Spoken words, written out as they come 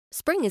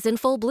Spring is in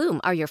full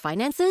bloom. Are your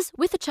finances?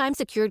 With the Chime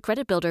Secured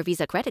Credit Builder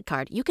Visa Credit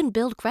Card, you can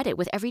build credit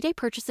with everyday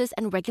purchases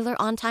and regular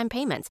on-time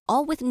payments,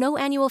 all with no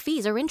annual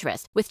fees or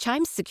interest. With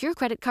Chime's Secure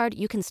Credit Card,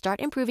 you can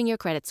start improving your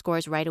credit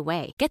scores right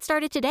away. Get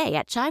started today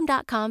at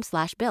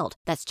chime.com/build.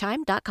 That's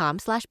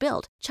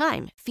chime.com/build.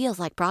 Chime feels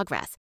like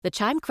progress. The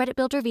Chime Credit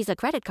Builder Visa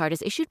Credit Card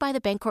is issued by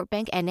the Bancorp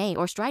Bank N.A.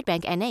 or Stride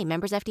Bank N.A.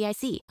 members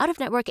FDIC.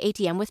 Out-of-network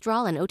ATM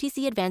withdrawal and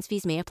OTC advance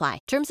fees may apply.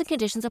 Terms and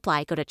conditions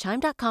apply. Go to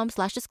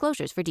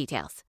chime.com/disclosures for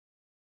details.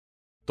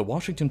 The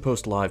Washington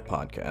Post Live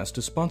podcast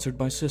is sponsored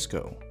by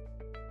Cisco.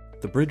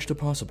 The bridge to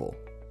possible.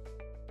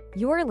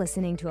 You're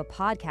listening to a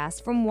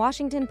podcast from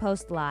Washington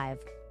Post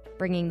Live,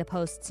 bringing the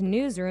Post's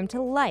newsroom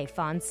to life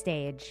on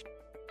stage.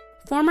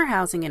 Former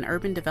Housing and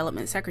Urban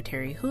Development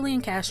Secretary Julian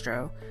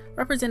Castro,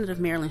 Representative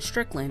Marilyn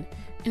Strickland,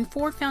 and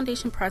Ford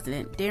Foundation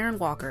President Darren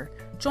Walker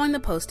joined the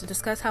Post to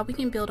discuss how we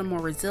can build a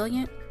more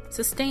resilient,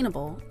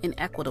 sustainable, and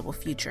equitable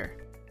future.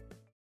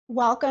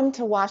 Welcome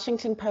to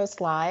Washington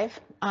Post Live.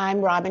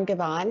 I'm Robin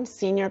Givhan,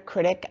 Senior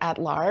Critic at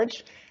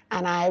Large,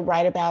 and I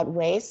write about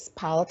race,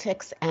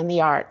 politics, and the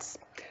arts.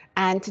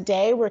 And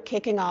today we're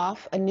kicking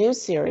off a new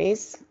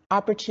series,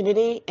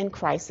 Opportunity in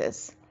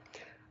Crisis.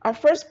 Our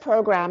first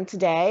program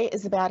today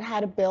is about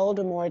how to build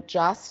a more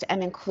just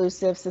and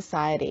inclusive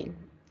society.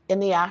 In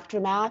the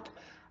aftermath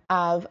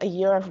of a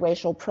year of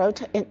racial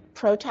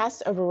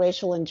protest over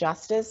racial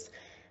injustice,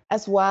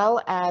 as well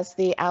as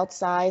the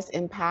outsized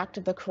impact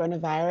of the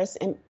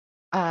coronavirus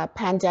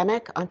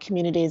pandemic on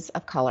communities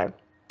of color.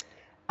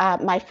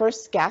 My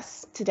first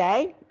guest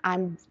today,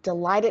 I'm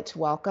delighted to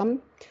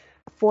welcome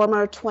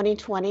former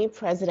 2020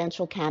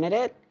 presidential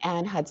candidate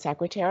and HUD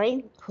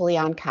Secretary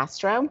Julian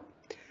Castro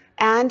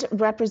and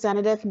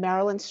Representative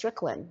Marilyn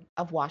Strickland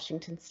of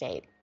Washington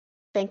State.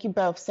 Thank you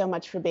both so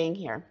much for being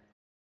here.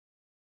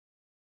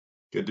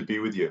 Good to be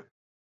with you.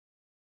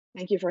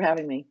 Thank you for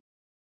having me.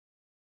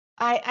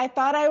 I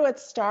thought I would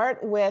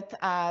start with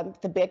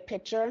the big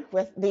picture,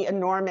 with the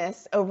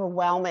enormous,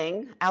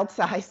 overwhelming,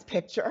 outsized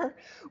picture,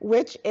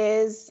 which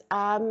is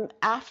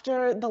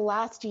after the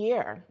last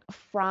year,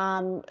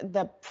 from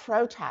the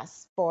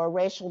protests for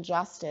racial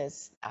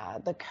justice,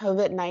 the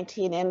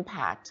COVID-19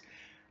 impact.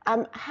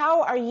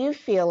 How are you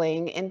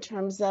feeling in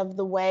terms of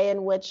the way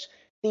in which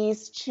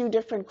these two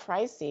different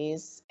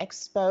crises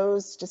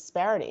expose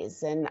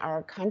disparities in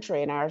our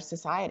country and our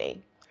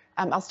society?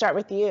 I'll start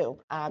with you.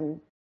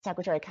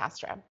 Secretary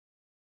Castro.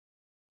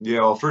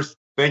 Yeah, well, first,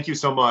 thank you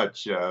so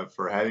much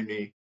for having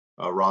me,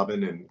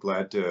 Robin, and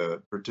glad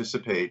to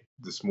participate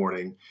this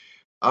morning.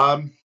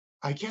 I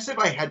guess if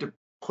I had to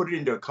put it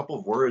into a couple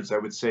of words, I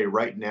would say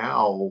right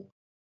now,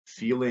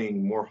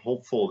 feeling more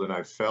hopeful than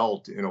I've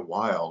felt in a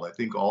while. I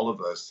think all of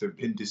us have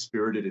been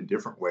dispirited in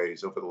different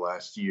ways over the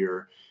last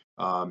year,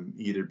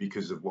 either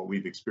because of what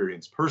we've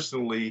experienced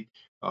personally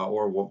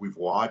or what we've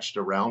watched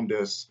around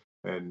us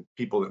and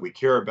people that we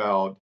care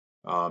about.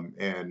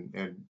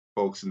 And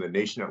folks in the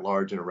nation at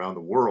large and around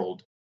the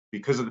world,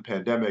 because of the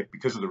pandemic,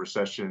 because of the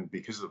recession,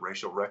 because of the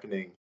racial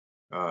reckoning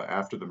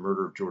after the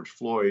murder of George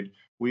Floyd.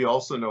 We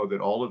also know that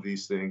all of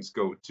these things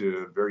go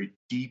to very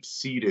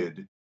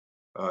deep-seated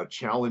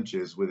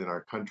challenges within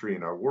our country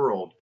and our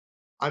world.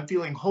 I'm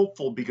feeling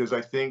hopeful because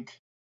I think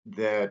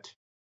that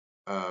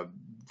the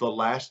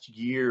last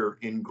year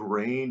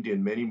ingrained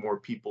in many more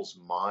people's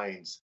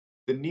minds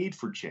the need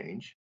for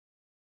change.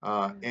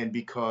 And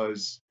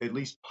because, at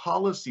least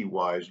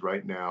policy-wise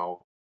right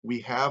now,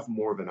 we have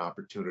more of an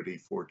opportunity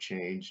for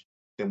change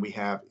than we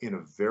have in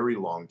a very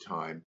long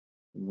time,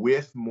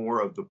 with more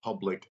of the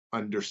public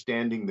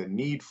understanding the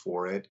need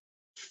for it,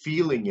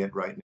 feeling it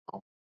right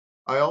now.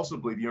 I also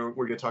believe, we're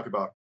going to talk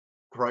about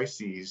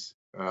crises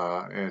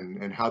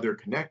and how they're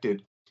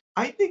connected.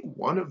 I think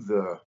one of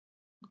the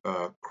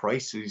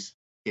crises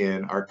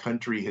in our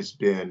country has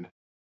been,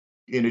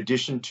 in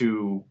addition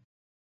to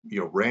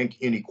rank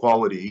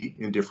inequality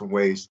in different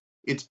ways,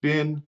 it's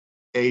been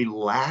a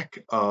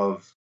lack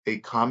of a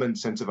common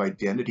sense of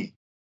identity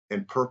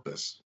and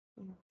purpose.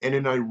 In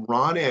an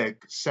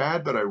ironic,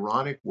 sad but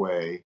ironic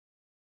way,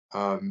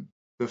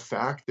 the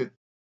fact that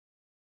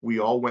we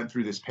all went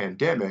through this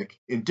pandemic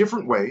in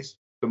different ways,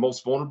 the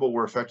most vulnerable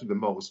were affected the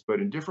most, but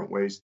in different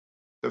ways,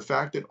 the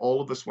fact that all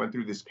of us went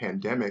through this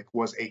pandemic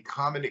was a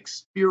common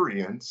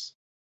experience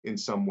in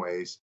some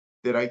ways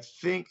that I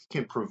think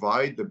can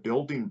provide the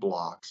building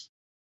blocks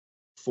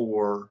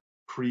for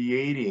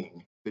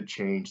creating the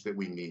change that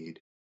we need.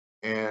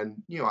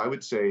 And, I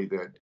would say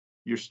that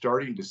you're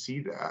starting to see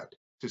that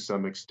to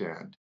some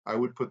extent. I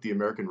would put the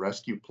American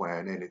Rescue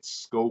Plan and its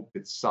scope,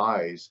 its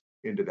size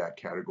into that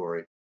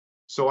category.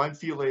 So I'm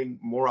feeling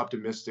more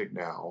optimistic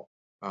now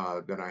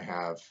than I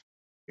have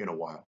in a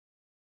while.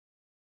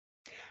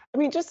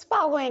 Just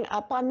following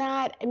up on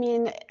that, I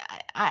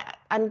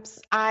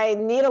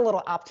need a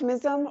little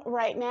optimism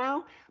right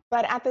now.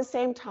 But at the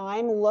same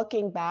time,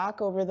 looking back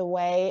over the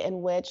way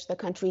in which the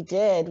country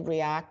did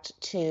react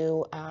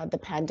to the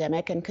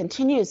pandemic and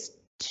continues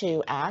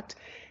to act,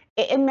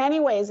 in many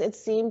ways, it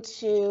seemed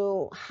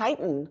to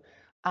heighten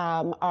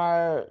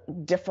our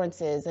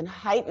differences and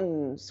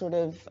heighten sort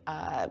of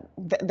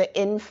the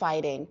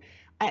infighting.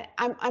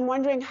 I'm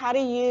wondering, how do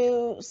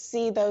you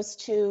see those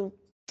two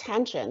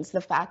tensions,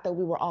 the fact that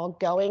we were all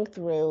going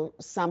through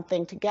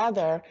something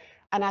together,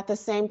 and at the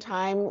same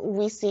time,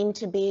 we seem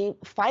to be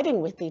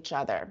fighting with each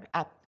other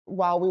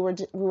while we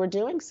were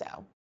doing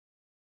so?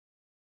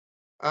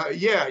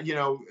 Yeah,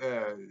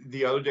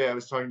 the other day I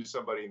was talking to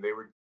somebody and they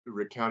were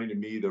recounting to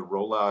me the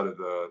rollout of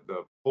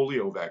the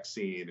polio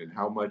vaccine and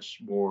how much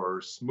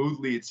more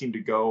smoothly it seemed to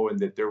go, and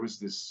that there was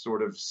this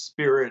sort of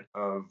spirit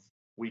of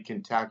we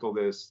can tackle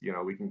this,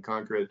 we can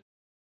conquer it.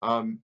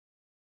 Um,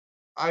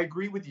 I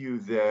agree with you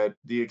that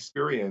the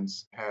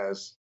experience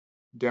has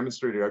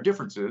demonstrated our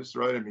differences,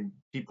 right? I mean,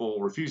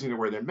 people refusing to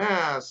wear their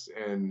masks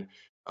and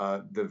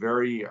the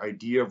very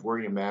idea of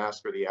wearing a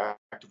mask or the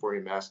act of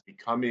wearing a mask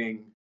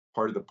becoming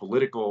part of the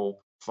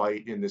political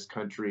fight in this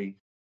country.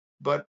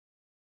 But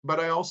but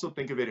I also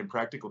think of it in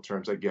practical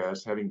terms, I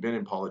guess, having been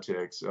in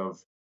politics,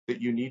 of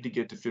that you need to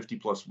get to 50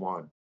 plus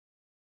one.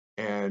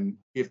 And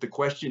if the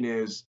question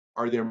is,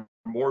 are there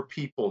more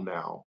people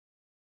now,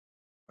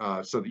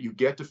 so that you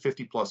get to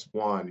 50 plus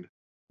one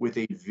with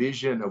a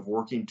vision of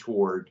working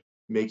toward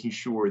making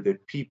sure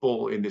that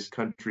people in this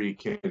country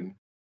can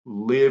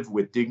live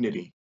with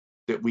dignity,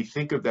 that we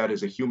think of that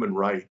as a human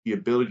right, the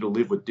ability to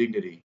live with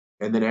dignity,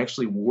 and then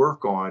actually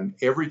work on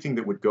everything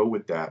that would go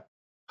with that.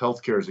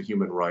 Healthcare is a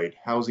human right,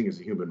 housing is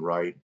a human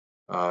right.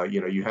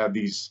 You have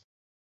these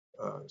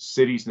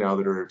cities now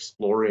that are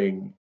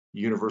exploring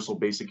universal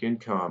basic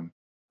income.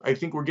 I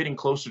think we're getting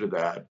closer to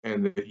that,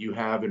 and that you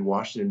have in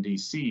Washington,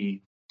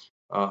 D.C.,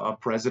 a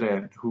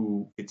president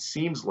who it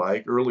seems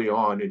like early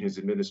on in his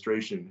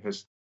administration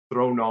has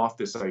thrown off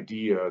this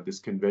idea, this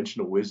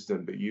conventional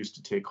wisdom that used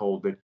to take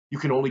hold, that you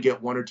can only get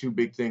one or two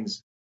big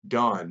things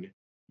done,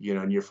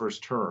 in your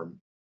first term,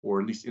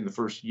 or at least in the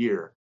first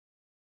year.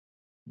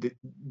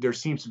 There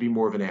seems to be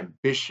more of an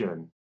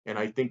ambition, and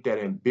I think that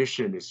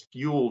ambition is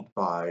fueled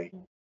by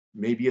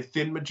maybe a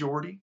thin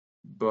majority,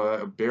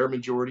 but a bare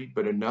majority,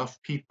 but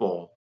enough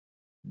people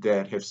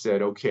that have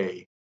said,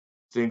 okay,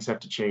 things have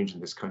to change in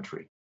this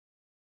country.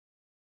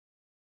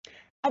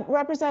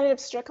 Representative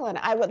Strickland,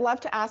 I would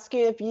love to ask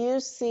you if you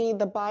see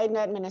the Biden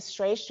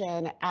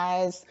administration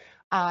as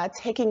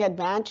taking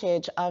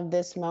advantage of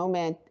this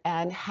moment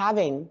and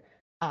having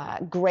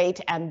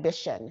great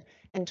ambition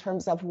in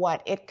terms of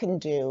what it can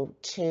do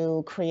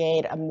to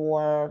create a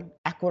more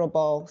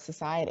equitable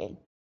society.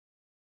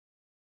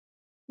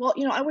 Well,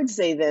 I would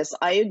say this.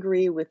 I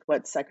agree with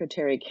what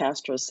Secretary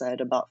Castro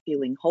said about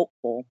feeling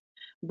hopeful,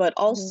 but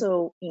Mhm.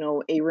 also,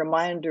 a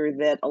reminder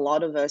that a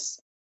lot of us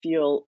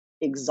feel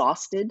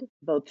exhausted,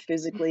 both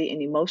physically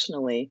and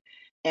emotionally.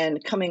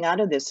 And coming out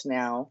of this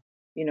now,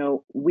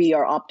 we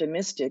are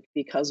optimistic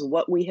because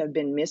what we have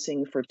been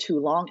missing for too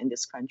long in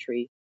this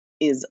country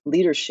is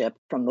leadership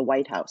from the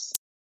White House.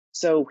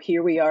 So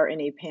here we are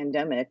in a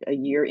pandemic, a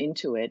year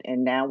into it,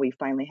 and now we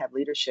finally have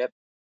leadership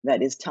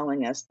that is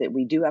telling us that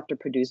we do have to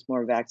produce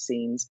more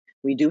vaccines.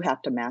 We do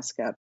have to mask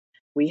up.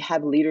 We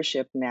have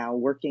leadership now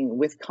working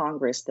with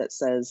Congress that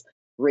says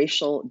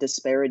racial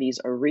disparities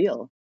are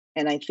real.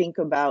 And I think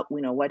about,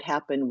 what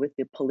happened with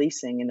the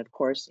policing. And of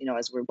course,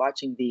 as we're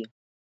watching the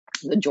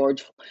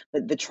George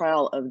the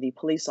trial of the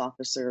police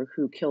officer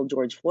who killed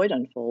George Floyd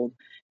unfold,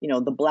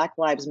 the Black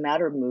Lives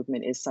Matter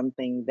movement is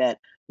something that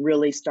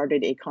really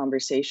started a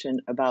conversation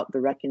about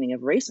the reckoning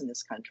of race in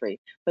this country.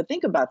 But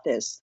think about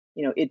this,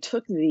 it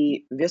took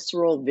the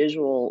visceral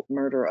visual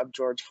murder of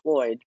George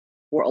Floyd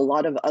for a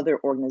lot of other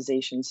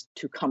organizations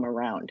to come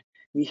around.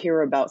 You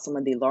hear about some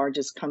of the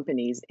largest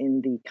companies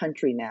in the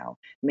country now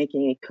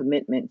making a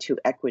commitment to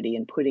equity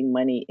and putting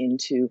money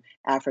into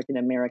African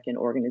American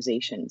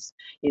organizations.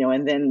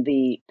 And then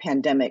the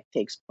pandemic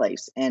takes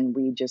place, and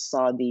we just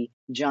saw the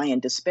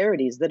giant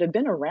disparities that have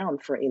been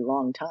around for a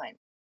long time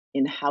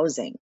in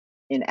housing,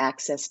 in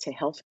access to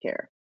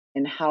healthcare,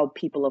 and how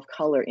people of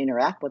color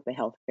interact with the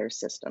healthcare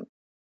system,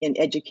 in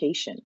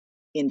education,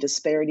 in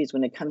disparities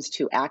when it comes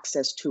to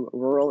access to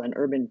rural and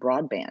urban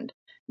broadband,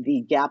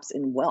 the gaps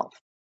in wealth.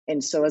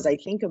 And so, as I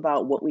think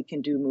about what we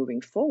can do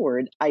moving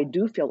forward, I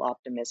do feel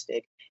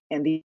optimistic.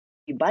 And the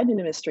Biden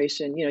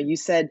administration, you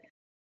said,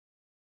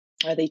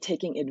 are they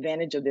taking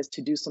advantage of this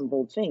to do some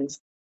bold things?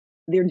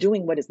 They're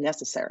doing what is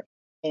necessary.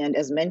 And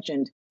as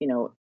mentioned,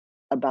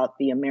 about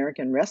the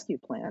American Rescue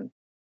Plan,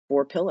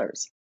 4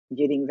 pillars: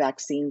 getting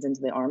vaccines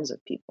into the arms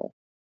of people,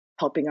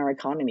 helping our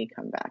economy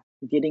come back,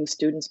 getting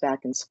students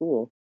back in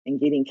school, and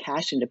getting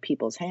cash into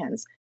people's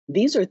hands.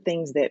 These are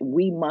things that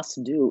we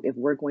must do if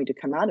we're going to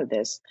come out of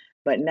this.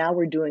 But now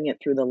we're doing it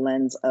through the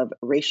lens of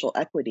racial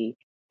equity,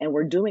 and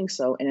we're doing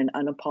so in an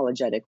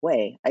unapologetic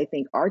way. I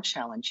think our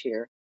challenge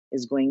here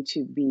is going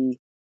to be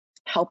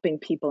helping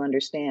people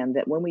understand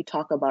that when we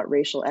talk about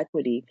racial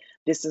equity,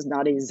 this is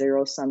not a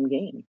zero sum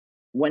game.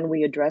 When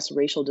we address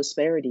racial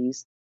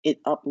disparities, it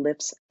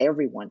uplifts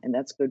everyone, and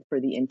that's good for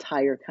the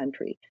entire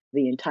country,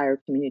 the entire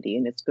community,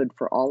 and it's good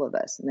for all of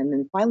us. And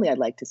then finally, I'd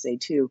like to say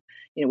too,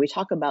 we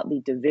talk about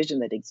the division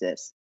that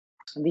exists.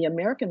 The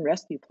American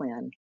Rescue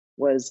Plan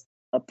was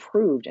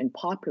approved and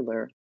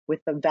popular with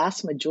the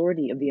vast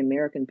majority of the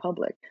American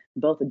public,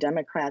 both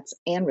Democrats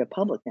and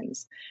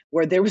Republicans.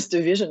 Where there was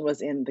division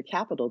was in the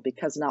Capitol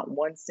because not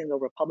one single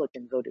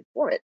Republican voted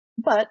for it.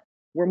 But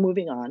we're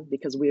moving on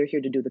because we are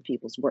here to do the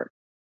people's work.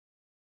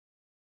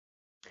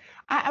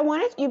 I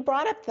wanted, you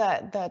brought up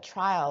the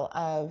trial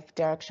of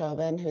Derek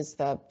Chauvin, who's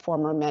the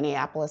former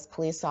Minneapolis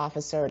police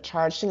officer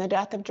charged in the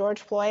death of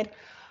George Floyd.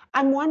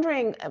 I'm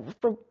wondering,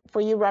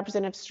 for you,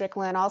 Representative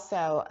Strickland,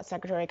 also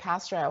Secretary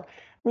Castro,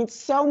 I mean,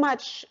 so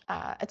much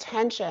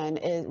attention,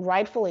 is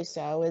rightfully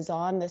so, is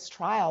on this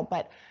trial.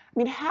 But I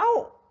mean,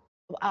 how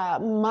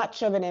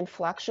much of an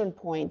inflection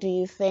point do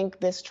you think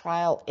this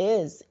trial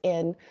is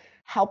in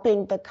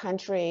helping the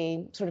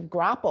country sort of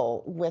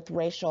grapple with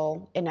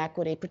racial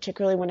inequity,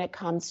 particularly when it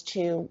comes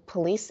to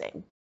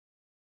policing?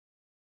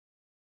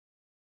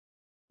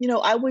 You know,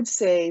 I would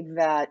say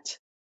that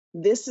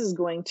this is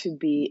going to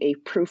be a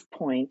proof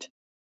point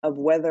of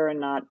whether or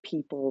not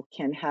people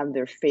can have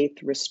their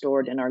faith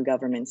restored in our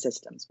government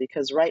systems.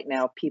 Because right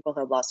now, people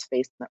have lost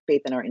faith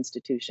in our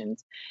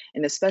institutions,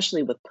 and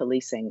especially with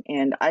policing.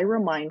 And I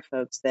remind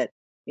folks that,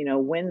 you know,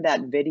 when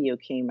that video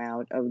came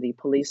out of the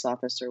police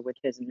officer with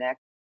his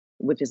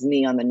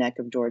knee on the neck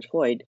of George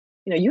Floyd,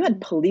 you know, you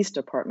had police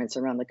departments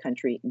around the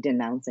country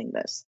denouncing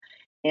this.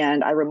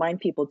 And I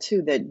remind people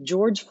too that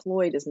George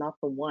Floyd is not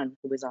the one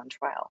who is on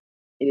trial.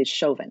 It is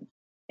Chauvin.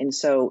 And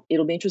so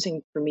it'll be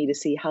interesting for me to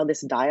see how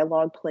this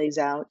dialogue plays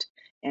out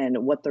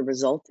and what the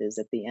result is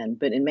at the end.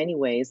 But in many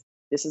ways,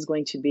 this is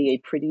going to be a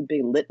pretty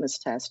big litmus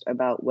test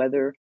about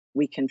whether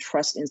we can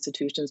trust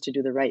institutions to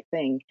do the right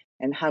thing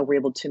and how we're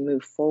able to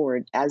move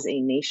forward as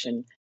a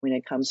nation when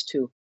it comes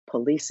to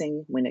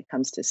policing, when it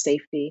comes to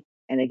safety,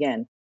 and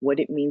again, what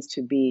it means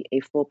to be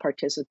a full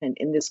participant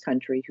in this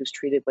country who's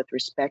treated with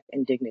respect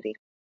and dignity.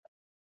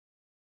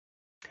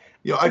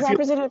 Yeah, I feel.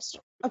 Representative,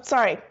 I'm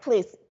sorry,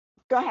 please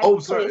go ahead. Oh,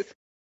 sorry. Please.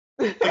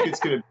 I think it's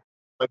going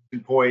to be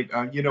a point.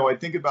 You know, I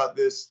think about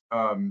this,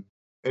 and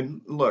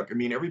look, I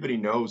mean, everybody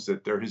knows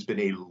that there has been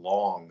a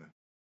long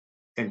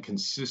and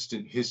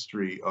consistent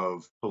history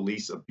of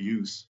police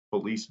abuse,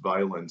 police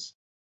violence,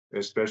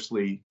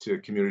 especially to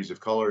communities of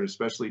color, and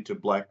especially to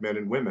Black men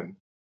and women.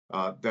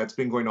 That's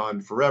been going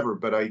on forever.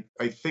 But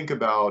I think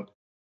about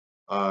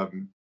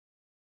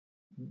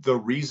the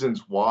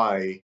reasons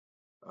why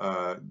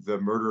the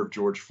murder of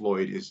George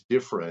Floyd is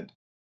different,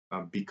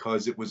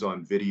 because it was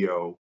on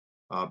video,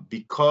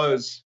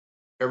 because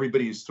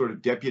everybody is sort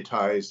of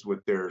deputized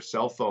with their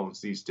cell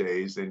phones these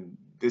days, and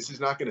this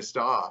is not going to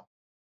stop.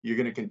 You're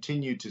going to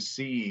continue to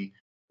see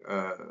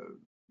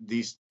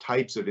these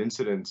types of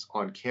incidents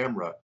on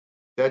camera.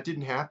 That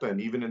didn't happen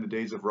even in the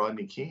days of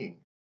Rodney King,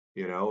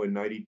 you know, in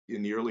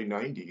the early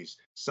 90s.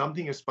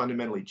 Something has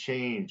fundamentally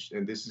changed,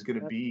 and this is going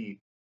to be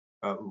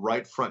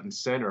right front and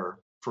center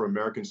for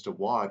Americans to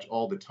watch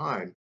all the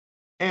time.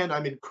 And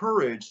I'm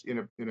encouraged in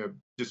a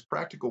just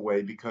practical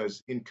way,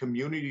 because in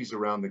communities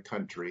around the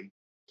country,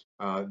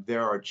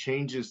 there are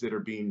changes that are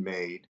being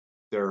made.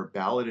 There are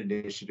ballot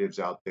initiatives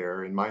out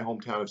there. In my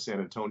hometown of San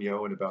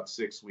Antonio, in about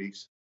 6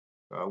 weeks,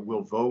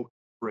 we'll vote,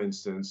 for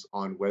instance,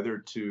 on whether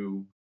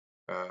to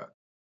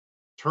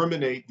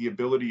terminate the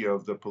ability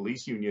of the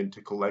police union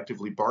to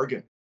collectively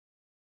bargain,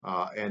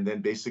 and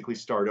then basically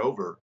start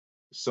over,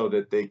 so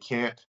that they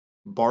can't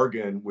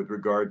bargain with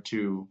regard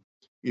to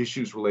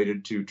issues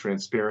related to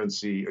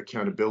transparency,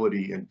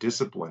 accountability, and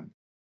discipline.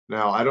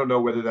 Now, I don't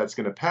know whether that's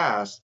going to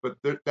pass, but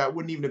that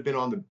wouldn't even have been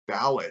on the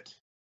ballot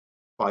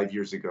 5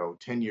 years ago,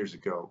 10 years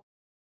ago.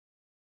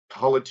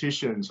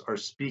 Politicians are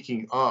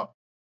speaking up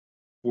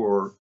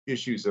for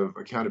issues of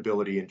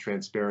accountability and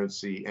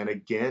transparency, and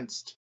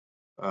against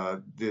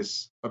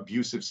this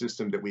abusive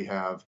system that we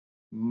have,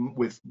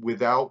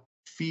 without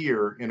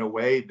fear, in a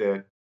way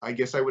that I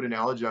guess I would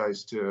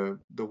analogize to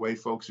the way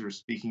folks are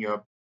speaking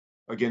up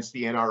against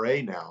the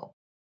NRA now,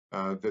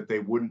 that they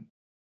wouldn't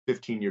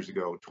 15 years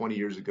ago, 20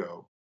 years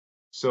ago.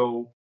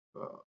 So,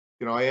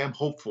 you know, I am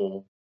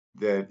hopeful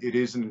that it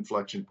is an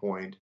inflection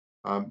point.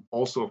 I'm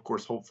also, of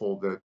course, hopeful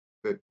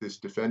that this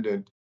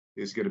defendant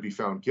is going to be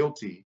found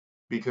guilty,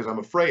 because I'm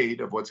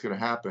afraid of what's going to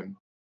happen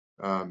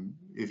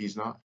if he's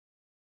not.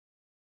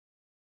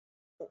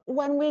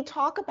 When we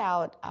talk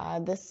about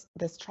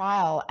this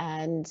trial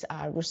and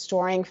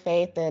restoring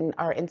faith in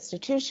our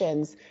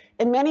institutions,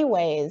 in many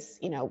ways,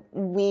 you know,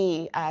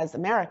 we as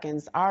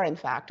Americans are in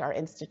fact our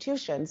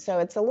institutions. So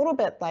it's a little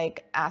bit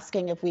like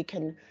asking if we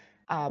can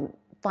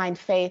find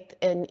faith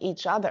in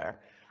each other.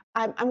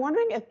 I'm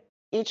wondering if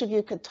each of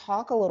you could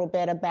talk a little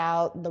bit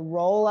about the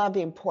role of,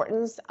 the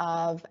importance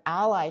of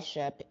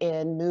allyship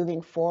in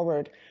moving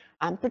forward,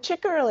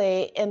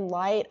 particularly in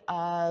light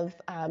of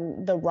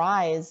the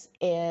rise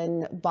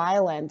in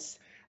violence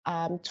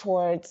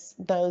towards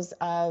those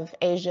of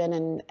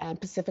Asian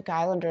and Pacific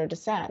Islander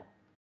descent.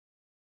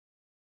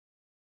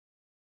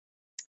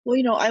 Well,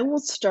 you know, I will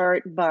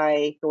start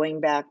by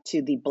going back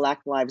to the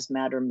Black Lives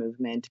Matter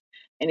movement.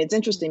 And it's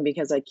interesting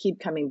because I keep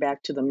coming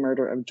back to the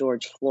murder of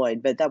George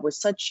Floyd, but that was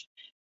such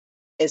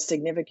a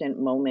significant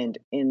moment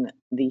in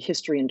the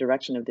history and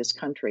direction of this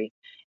country.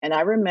 And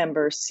I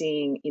remember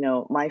seeing,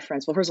 my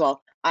friends. Well, first of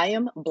all, I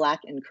am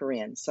Black and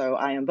Korean, so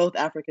I am both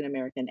African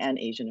American and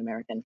Asian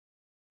American.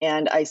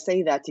 And I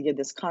say that to give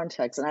this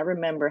context. And I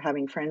remember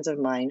having friends of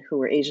mine who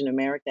were Asian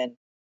American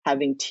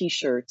having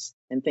T-shirts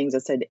and things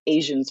that said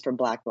Asians for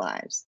Black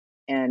Lives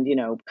and,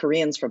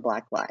 Koreans for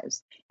Black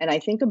Lives. And I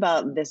think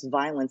about this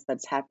violence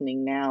that's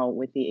happening now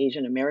with the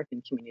Asian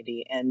American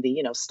community and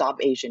the, Stop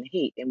Asian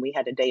Hate. And we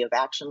had a day of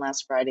action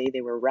last Friday.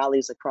 There were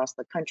rallies across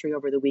the country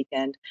over the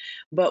weekend.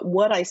 But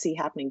what I see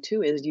happening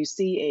too is you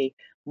see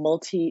a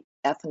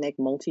multi-ethnic,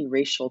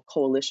 multiracial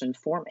coalition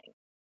forming.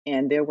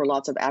 And there were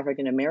lots of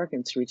African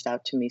Americans who reached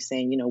out to me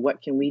saying,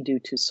 what can we do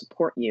to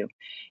support you?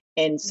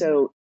 And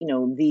so,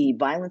 the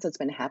violence that's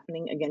been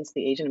happening against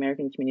the Asian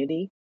American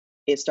community,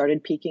 it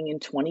started peaking in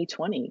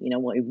 2020, a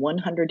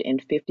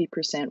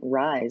 150%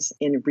 rise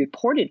in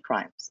reported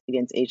crimes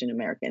against Asian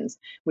Americans,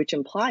 which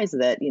implies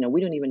that,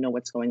 we don't even know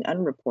what's going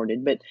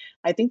unreported. But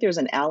I think there's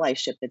an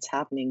allyship that's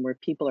happening where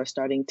people are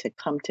starting to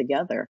come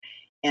together.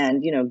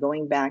 And,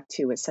 going back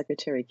to what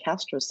Secretary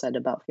Castro said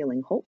about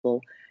feeling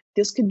hopeful,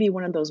 this could be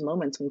one of those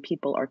moments when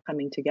people are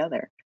coming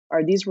together.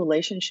 Are these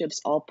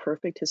relationships all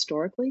perfect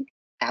historically?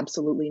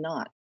 Absolutely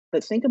not.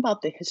 But think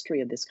about the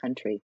history of this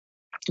country,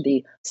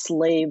 the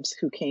slaves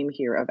who came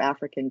here of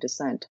African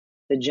descent,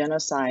 the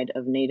genocide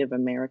of Native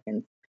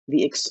Americans,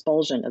 the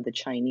expulsion of the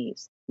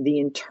Chinese, the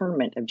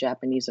internment of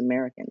Japanese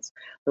Americans,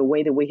 the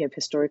way that we have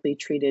historically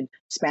treated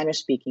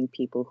Spanish-speaking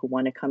people who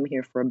want to come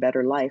here for a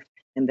better life,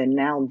 and then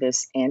now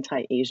this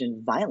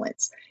anti-Asian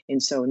violence.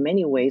 And so in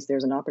many ways,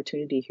 there's an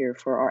opportunity here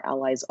for our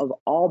allies of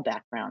all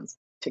backgrounds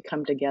to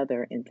come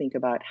together and think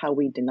about how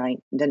we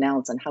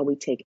denounce and how we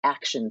take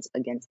actions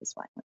against this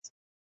violence.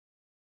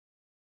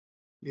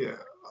 Yeah,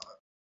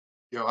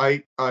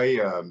 I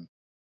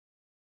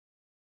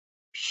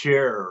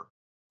share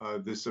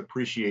this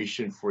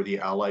appreciation for the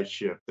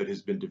allyship that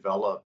has been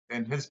developed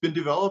and has been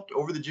developed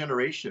over the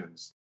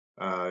generations.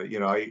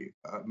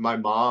 My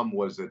mom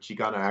was a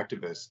Chicana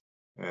activist,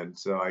 and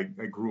so I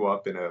grew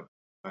up in an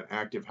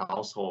active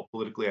household,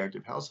 politically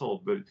active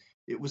household. But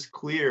it was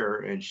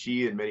clear, and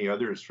she and many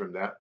others from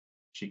that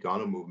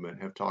Chicano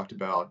movement have talked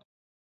about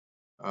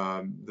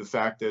the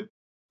fact that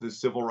the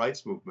civil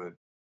rights movement,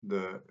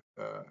 the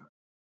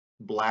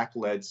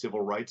Black-led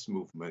civil rights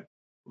movement,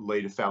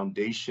 laid a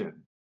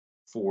foundation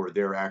for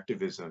their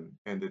activism,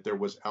 and that there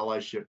was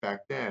allyship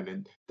back then.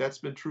 And that's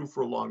been true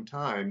for a long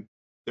time.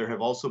 There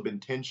have also been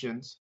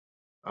tensions,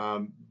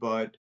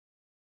 but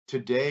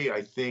today,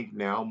 I think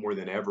now more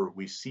than ever,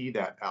 we see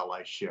that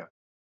allyship.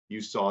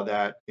 You saw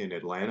that in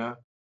Atlanta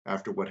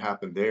after what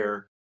happened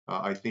there.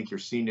 I think you're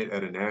seeing it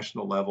at a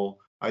national level.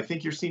 I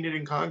think you're seeing it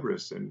in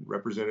Congress, and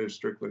Representative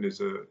Strickland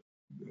is a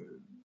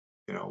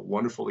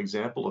wonderful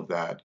example of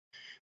that.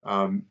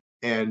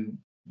 And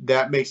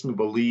that makes me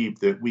believe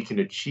that we can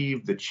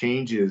achieve the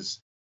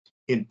changes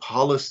in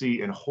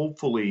policy and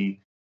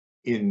hopefully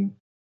in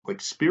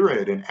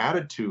spirit and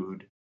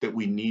attitude that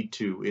we need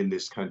to in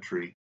this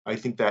country. I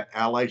think that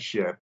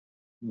allyship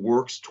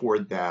works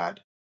toward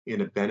that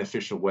in a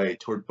beneficial way,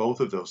 toward both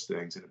of those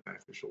things in a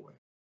beneficial way.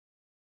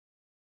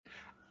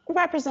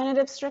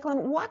 Representative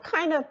Strickland, what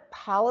kind of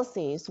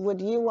policies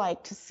would you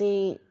like to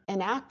see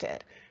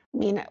enacted? I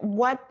mean,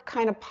 what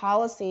kind of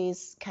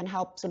policies can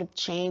help sort of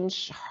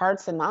change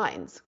hearts and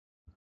minds?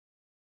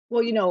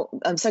 Well,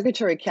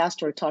 Secretary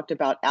Castro talked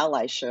about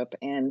allyship,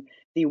 and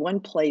the one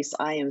place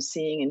I am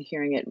seeing and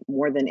hearing it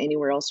more than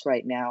anywhere else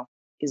right now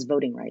is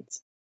voting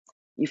rights.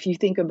 If you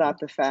think about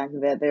the fact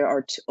that there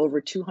are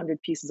over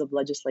 200 pieces of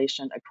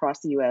legislation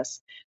across the US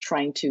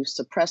trying to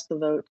suppress the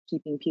vote,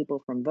 keeping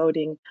people from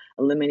voting,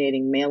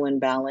 eliminating mail-in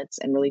ballots,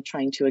 and really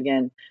trying to,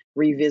 again,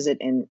 revisit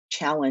and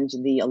challenge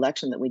the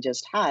election that we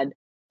just had,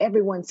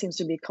 everyone seems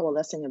to be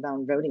coalescing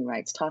around voting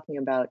rights, talking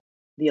about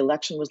the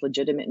election was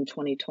legitimate in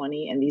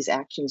 2020 and these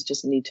actions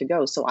just need to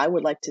go. So I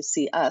would like to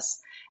see us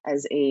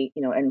as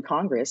in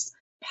Congress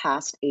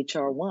pass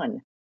HR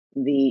 1,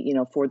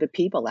 the For the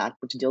People Act,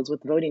 which deals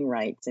with voting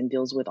rights and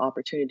deals with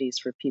opportunities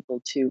for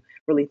people to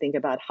really think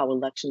about how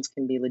elections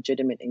can be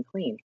legitimate and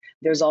clean.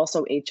 There's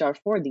also HR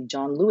 4, the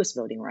John Lewis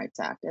Voting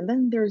Rights Act. And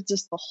then there's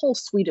just the whole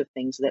suite of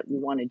things that we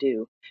want to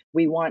do.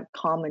 We want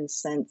common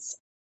sense,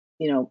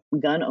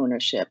 gun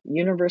ownership,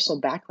 universal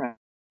background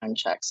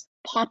checks,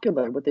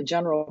 popular with the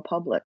general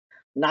public,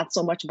 not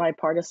so much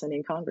bipartisan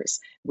in Congress.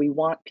 We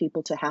want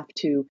people to have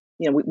to,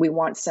 we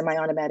want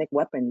semi-automatic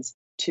weapons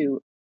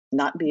to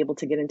not be able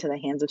to get into the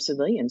hands of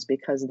civilians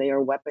because they are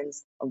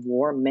weapons of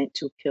war meant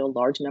to kill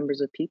large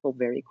numbers of people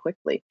very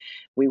quickly.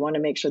 We want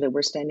to make sure that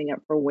we're standing up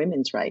for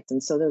women's rights.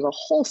 And so there's a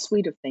whole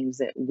suite of things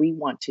that we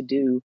want to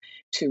do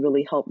to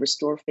really help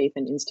restore faith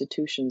in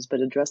institutions,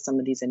 but address some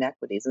of these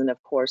inequities. And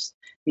of course,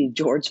 the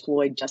George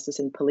Floyd Justice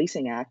and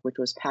Policing Act, which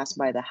was passed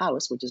by the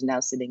House, which is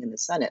now sitting in the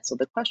Senate. So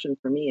the question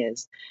for me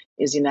is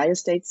the United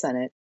States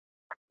Senate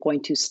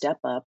going to step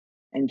up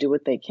and do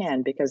what they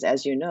can? Because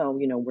as you know,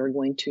 we're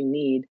going to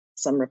need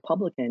some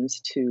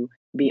Republicans to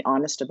be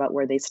honest about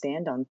where they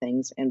stand on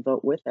things and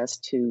vote with us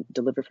to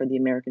deliver for the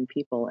American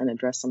people and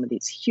address some of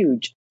these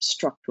huge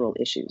structural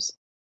issues.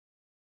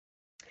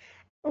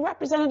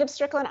 Representative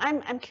Strickland,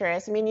 I'm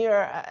curious. I mean,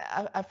 you're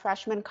a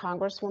freshman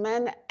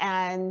congresswoman,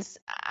 and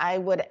I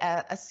would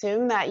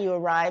assume that you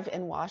arrive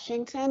in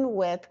Washington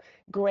with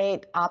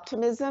great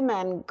optimism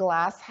and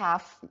glass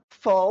half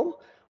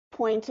full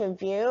point of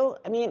view.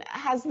 I mean,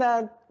 has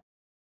the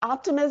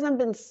optimism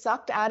been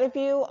sucked out of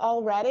you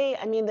already?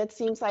 I mean, it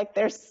seems like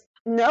there's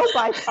no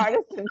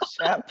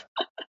bipartisanship.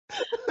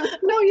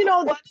 No, you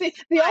know, What's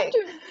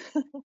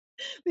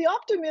the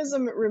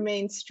optimism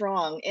remains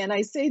strong. And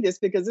I say this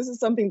because this is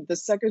something that the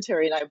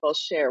secretary and I both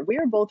share. We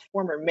are both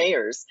former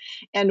mayors,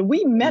 and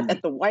we met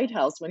at the White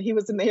House when he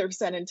was the mayor of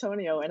San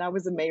Antonio and I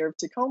was the mayor of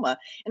Tacoma.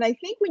 And I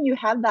think when you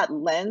have that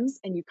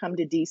lens and you come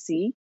to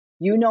DC,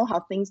 you know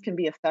how things can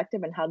be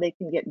effective and how they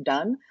can get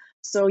done.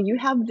 So you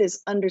have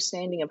this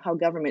understanding of how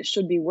government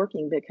should be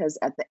working, because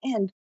at the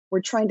end, we're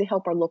trying to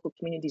help our local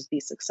communities be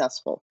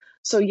successful.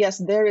 So yes,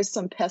 there is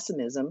some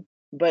pessimism,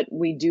 but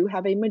we do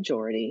have a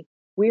majority.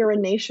 We are a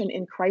nation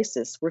in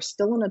crisis. We're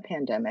still in a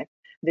pandemic.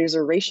 There's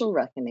a racial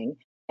reckoning,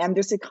 and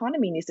this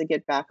economy needs to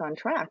get back on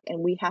track. And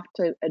we have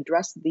to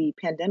address the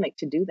pandemic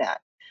to do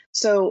that.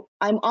 So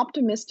I'm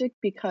optimistic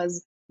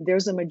because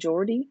there's a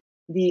majority.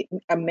 The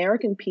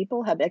American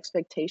people have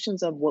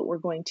expectations of what we're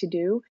going to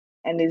do.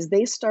 And as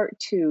they start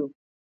to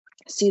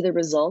see the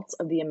results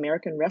of the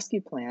American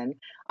Rescue Plan,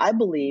 I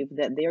believe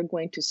that they're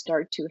going to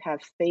start to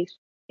have faith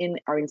in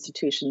our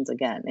institutions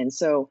again. And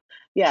so,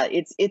 yeah,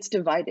 it's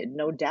divided,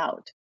 no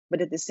doubt. But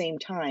at the same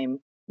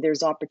time,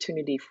 there's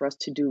opportunity for us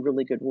to do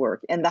really good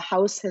work. And the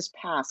House has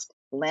passed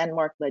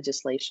landmark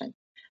legislation.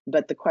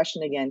 But the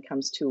question again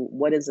comes to,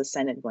 what is the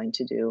Senate going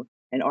to do?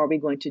 And are we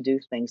going to do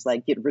things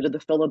like get rid of the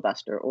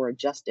filibuster or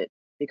adjust it?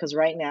 Because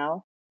right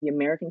now, the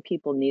American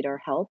people need our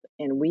help,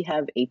 and we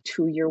have a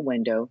 2-year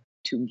window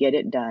to get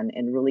it done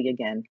and really,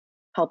 again,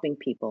 helping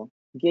people,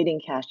 getting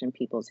cash in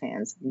people's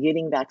hands,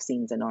 getting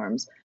vaccines in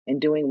arms, and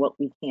doing what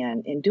we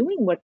can, and doing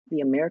what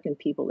the American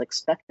people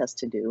expect us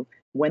to do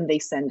when they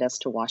send us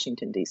to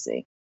Washington,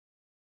 D.C.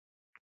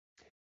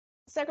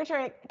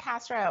 Secretary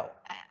Castro,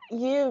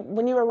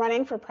 when you were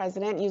running for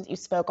president, you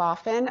spoke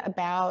often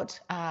about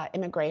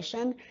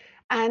immigration,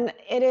 and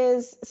it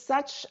is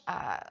such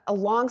a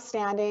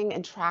longstanding,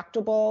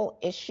 intractable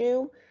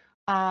issue.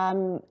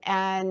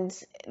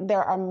 And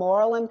there are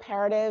moral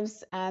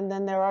imperatives, and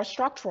then there are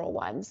structural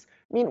ones.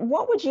 I mean,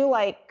 what would you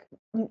like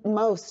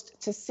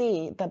most to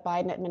see the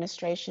Biden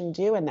administration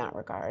do in that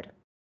regard?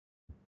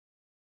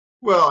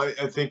 Well,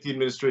 I think the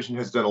administration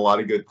has done a lot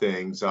of good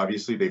things.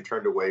 Obviously, they've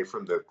turned away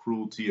from the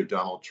cruelty of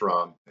Donald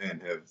Trump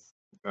and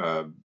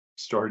have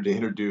started to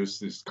introduce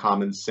this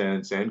common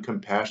sense and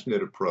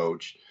compassionate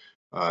approach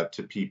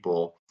to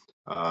people,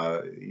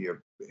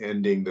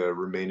 ending the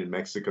Remain in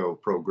Mexico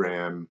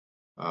program,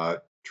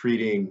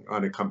 treating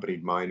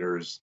unaccompanied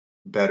minors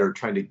better,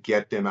 trying to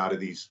get them out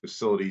of these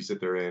facilities that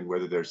they're in,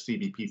 whether they're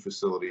CBP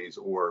facilities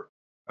or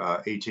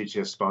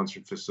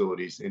HHS-sponsored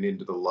facilities, and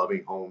into the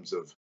loving homes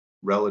of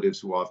relatives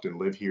who often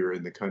live here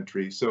in the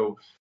country. So,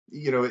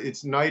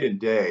 it's night and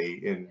day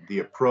in the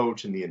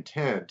approach and the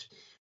intent.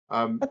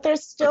 But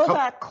there's still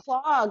that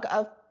clog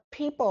of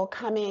people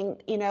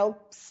coming,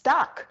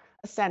 stuck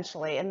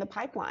essentially in the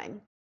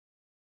pipeline.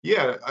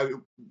 Yeah,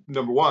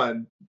 number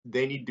one,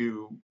 they need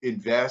to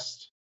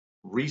invest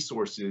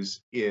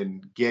resources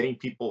in getting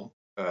people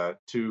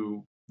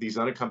to these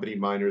unaccompanied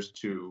minors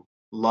to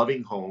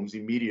loving homes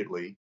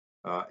immediately.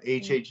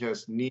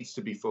 HHS needs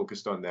to be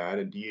focused on that,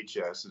 and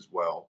DHS as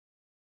well.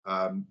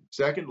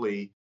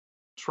 Secondly,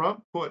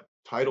 Trump put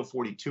Title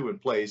 42 in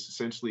place,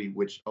 essentially,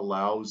 which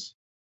allows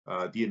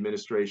the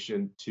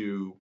administration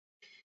to,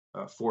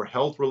 for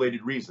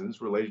health-related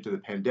reasons related to the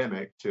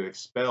pandemic, to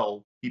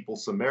expel people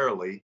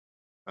summarily.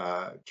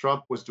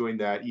 Trump was doing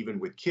that even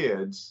with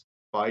kids.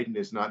 Biden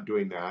is not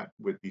doing that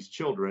with these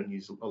children.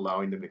 He's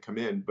allowing them to come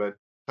in, but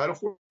Title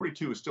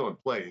 42 is still in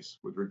place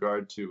with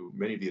regard to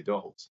many of the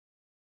adults.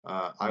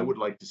 I would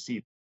like to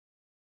see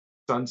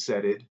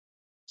sunsetted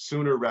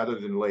sooner rather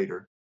than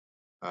later,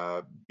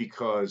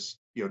 because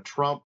the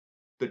Trump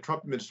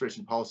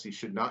administration policy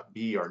should not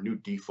be our new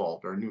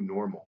default, our new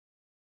normal.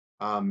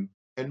 And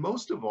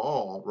most of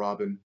all,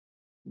 Robin,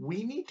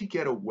 we need to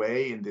get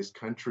away in this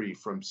country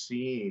from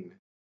seeing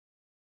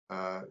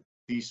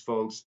these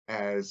folks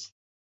as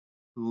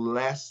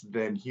less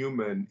than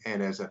human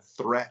and as a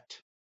threat,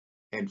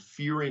 and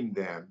fearing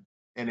them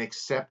and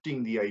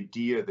accepting the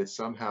idea that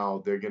somehow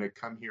they're going to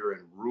come here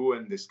and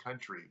ruin this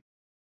country.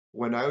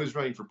 When I was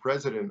running for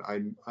president,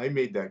 I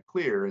made that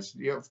clear. As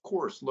of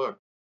course, look,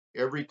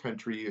 every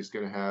country is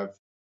going to have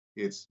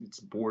its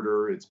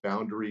border, its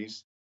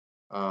boundaries,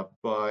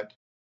 but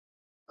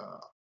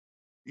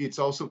it's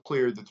also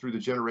clear that through the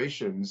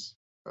generations,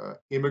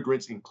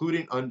 immigrants,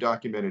 including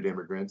undocumented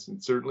immigrants,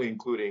 and certainly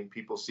including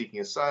people seeking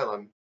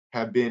asylum,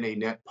 have been a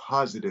net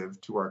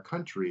positive to our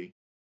country.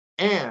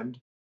 And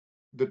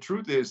the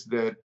truth is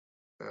that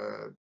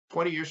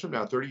 20 years from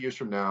now, 30 years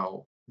from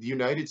now, the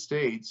United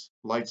States,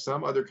 like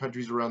some other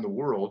countries around the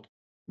world,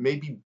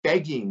 maybe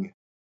begging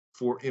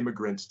for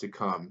immigrants to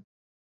come,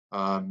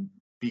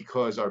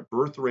 because our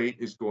birth rate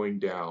is going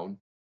down.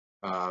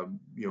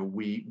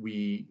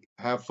 We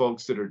have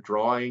folks that are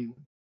drawing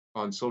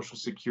on Social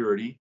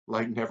Security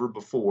like never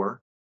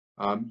before.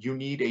 You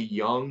need a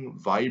young,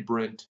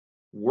 vibrant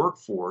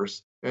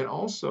workforce, and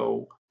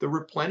also the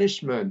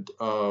replenishment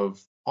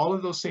of all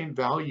of those same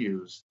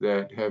values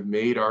that have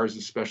made ours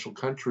a special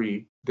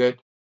country, that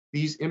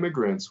these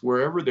immigrants,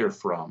 wherever they're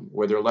from,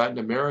 whether Latin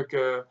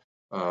America,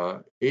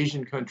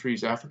 Asian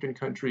countries, African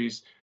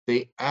countries,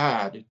 they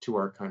add to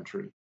our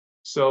country.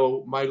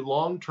 So my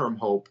long-term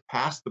hope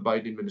past the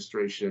Biden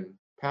administration,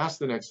 past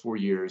the next 4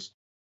 years,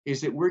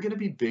 is that we're going to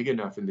be big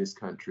enough in this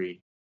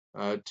country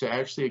to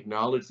actually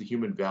acknowledge the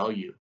human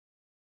value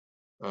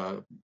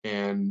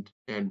and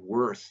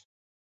worth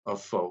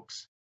of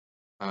folks.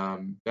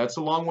 That's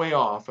a long way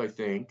off, I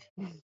think.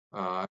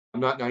 I'm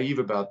not naive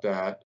about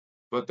that,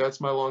 but that's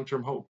my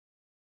long-term hope.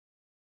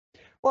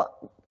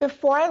 Well,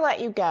 before I let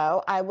you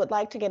go, I would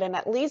like to get in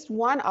at least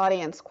one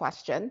audience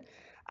question,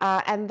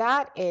 and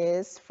that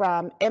is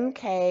from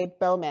M.K.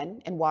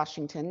 Bowman in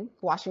Washington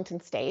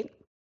State.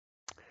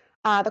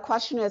 The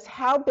question is,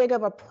 how big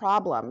of a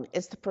problem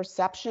is the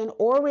perception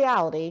or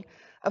reality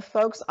of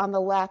folks on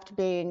the left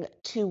being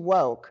too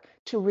woke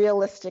to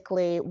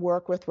realistically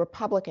work with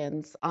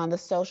Republicans on the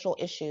social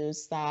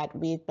issues that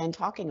we've been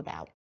talking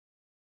about?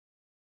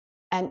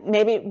 And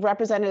maybe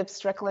Representative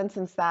Strickland,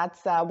 since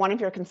that's one of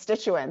your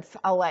constituents,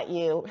 I'll let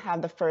you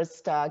have the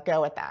first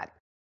go at that.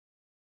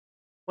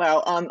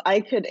 Well,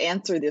 I could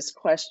answer this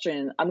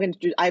question. I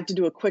have to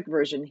do a quick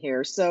version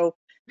here. So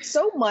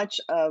much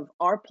of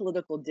our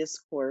political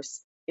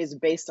discourse is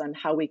based on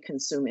how we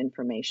consume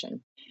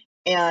information.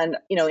 And,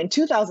 in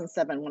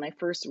 2007, when I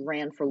first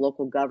ran for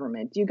local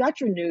government, you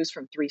got your news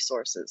from three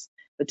sources: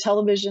 the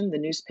television, the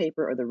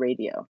newspaper, or the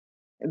radio.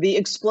 The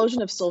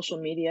explosion of social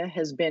media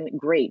has been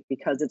great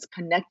because it's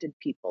connected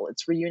people,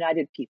 it's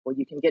reunited people,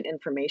 you can get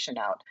information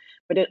out,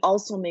 but it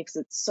also makes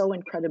it so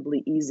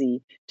incredibly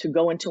easy to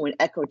go into an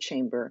echo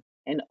chamber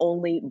and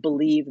only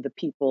believe the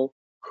people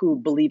who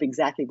believe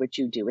exactly what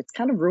you do. It's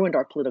kind of ruined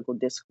our political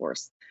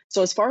discourse.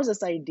 So as far as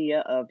this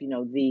idea of,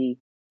 the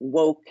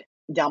woke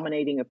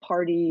dominating a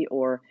party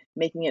or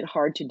making it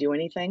hard to do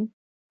anything,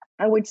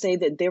 I would say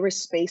that there is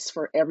space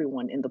for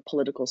everyone in the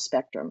political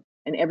spectrum,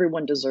 and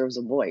everyone deserves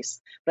a voice.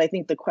 But I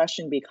think the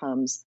question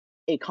becomes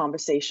a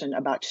conversation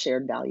about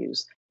shared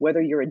values,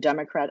 whether you're a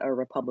Democrat or a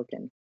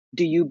Republican.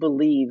 Do you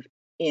believe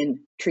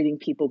in treating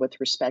people with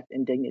respect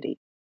and dignity?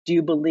 Do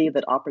you believe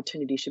that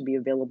opportunity should be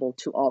available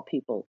to all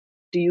people?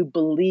 Do you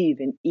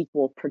believe in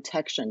equal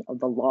protection of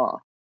the law?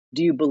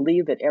 Do you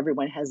believe that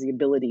everyone has the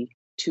ability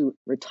to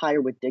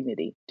retire with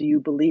dignity? Do you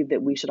believe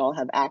that we should all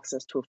have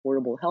access to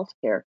affordable health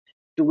care?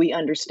 Do we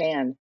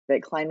understand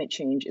that climate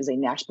change is a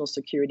national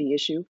security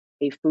issue,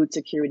 a food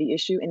security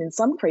issue, and in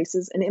some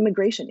cases, an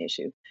immigration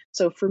issue?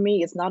 So for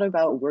me, it's not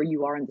about where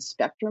you are in the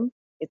spectrum.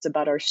 It's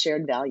about our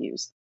shared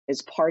values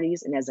as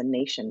parties and as a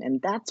nation. And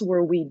that's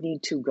where we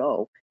need to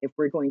go if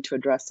we're going to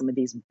address some of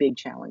these big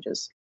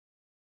challenges.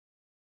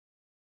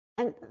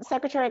 And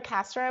Secretary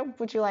Castro,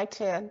 would you like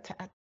to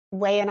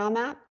weigh in on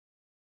that?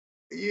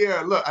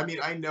 Yeah, look,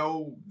 I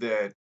know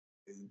that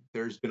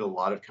there's been a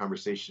lot of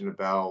conversation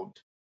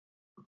about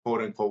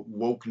quote unquote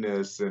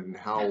wokeness and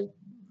how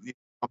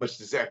much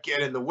does that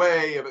get in the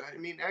way of,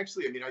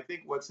 I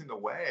think what's in the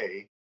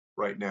way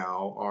right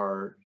now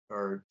are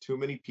too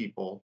many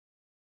people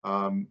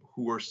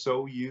who are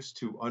so used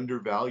to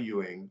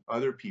undervaluing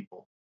other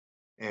people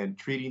and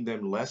treating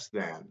them less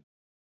than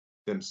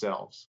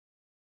themselves.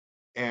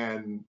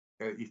 And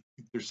if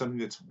there's something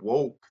that's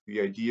woke,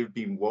 the idea of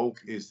being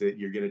woke is that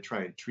you're going to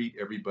try and treat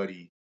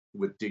everybody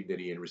with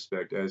dignity and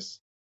respect. As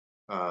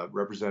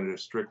Representative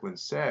Strickland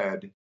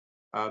said,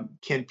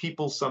 can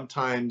people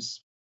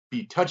sometimes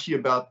be touchy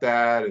about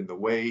that and the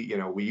way,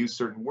 we use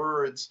certain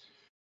words?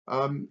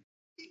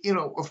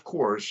 Of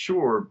course,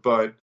 sure,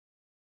 but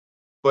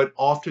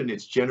often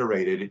it's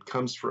generated,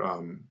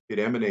 it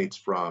emanates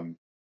from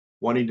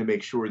wanting to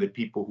make sure that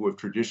people who have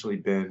traditionally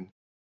been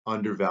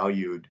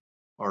undervalued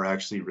are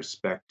actually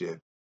respected.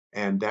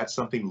 And that's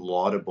something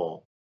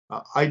laudable.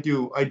 I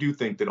do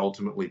think that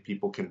ultimately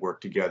people can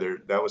work together.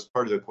 That was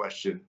part of the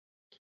question,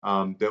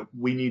 that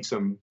we need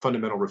some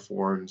fundamental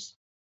reforms,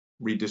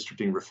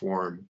 redistricting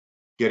reform,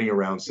 getting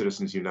around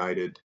Citizens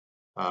United.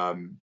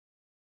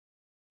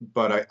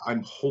 But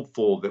I'm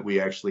hopeful that we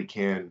actually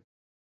can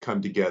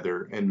come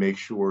together and make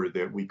sure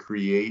that we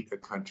create a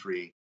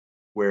country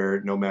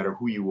where no matter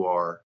who you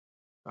are,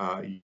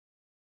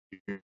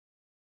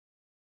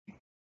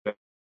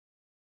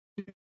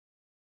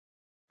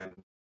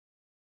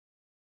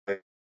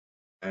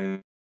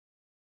 and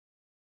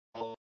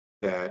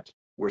that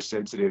we're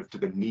sensitive to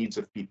the needs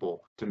of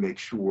people to make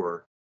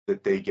sure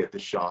that they get the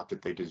shot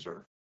that they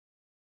deserve.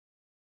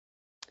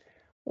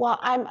 Well,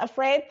 I'm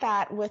afraid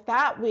that with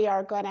that, we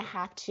are going to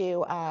have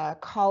to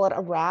call it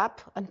a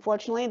wrap.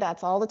 Unfortunately,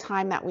 that's all the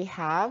time that we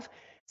have.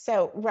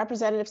 So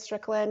Representative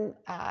Strickland,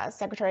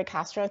 Secretary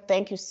Castro,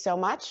 thank you so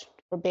much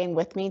for being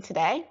with me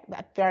today.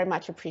 I very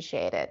much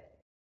appreciate it.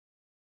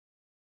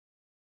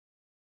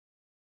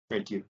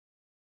 Thank you.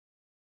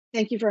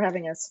 Thank you for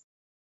having us.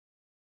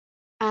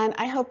 And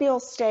I hope you'll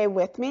stay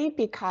with me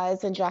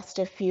because in just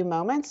a few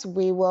moments,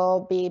 we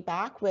will be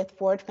back with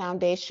Ford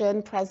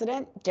Foundation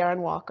President Darren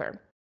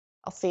Walker.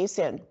 I'll see you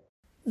soon.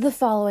 The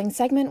following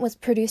segment was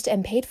produced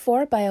and paid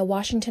for by a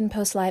Washington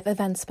Post Live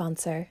event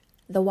sponsor.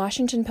 The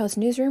Washington Post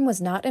newsroom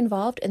was not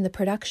involved in the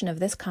production of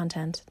this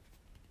content.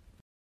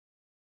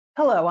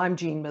 Hello, I'm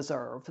Jean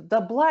Meserve.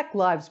 The Black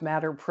Lives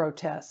Matter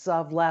protests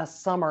of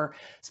last summer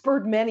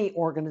spurred many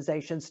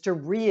organizations to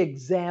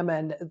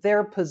re-examine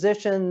their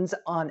positions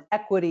on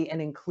equity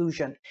and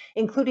inclusion,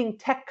 including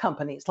tech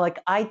companies like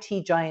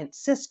IT giant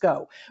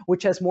Cisco,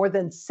 which has more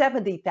than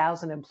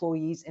 70,000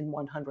 employees in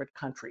 100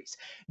 countries.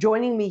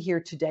 Joining me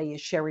here today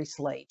is Sherry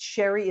Slade.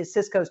 Sherry is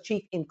Cisco's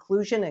Chief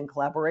Inclusion and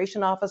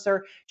Collaboration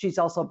Officer. She's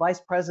also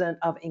Vice President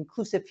of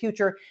Inclusive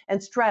Future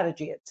and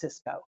Strategy at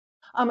Cisco.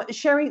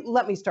 Sherry,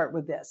 let me start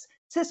with this.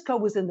 Cisco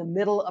was in the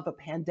middle of a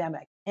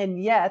pandemic,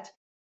 and yet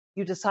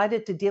you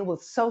decided to deal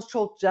with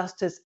social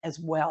justice as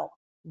well.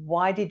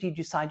 Why did you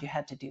decide you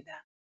had to do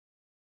that?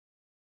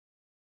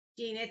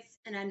 Jean, it's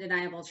an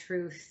undeniable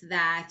truth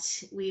that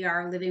we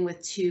are living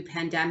with two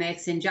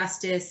pandemics.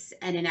 Injustice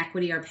and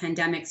inequity are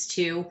pandemics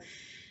too.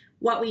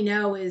 What we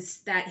know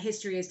is that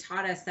history has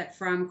taught us that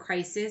from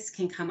crisis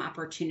can come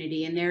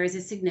opportunity, and there is a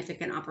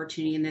significant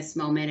opportunity in this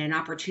moment, an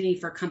opportunity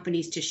for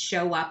companies to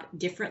show up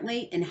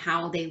differently in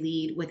how they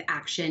lead with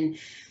action.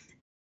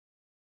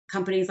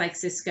 Companies like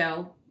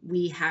Cisco,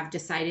 we have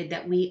decided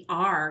that we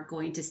are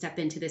going to step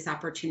into this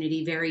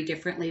opportunity very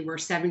differently. We're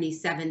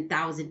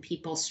 77,000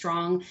 people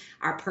strong.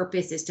 Our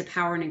purpose is to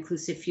power an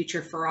inclusive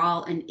future for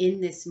all, and in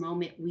this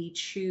moment, we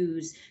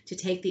choose to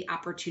take the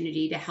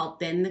opportunity to help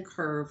bend the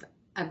curve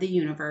of the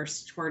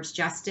universe towards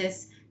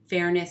justice,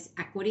 fairness,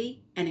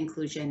 equity, and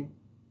inclusion.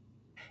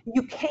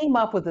 You came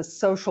up with a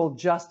social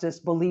justice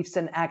beliefs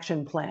and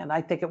action plan.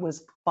 I think it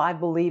was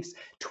 5 beliefs,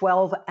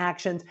 12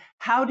 actions.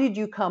 How did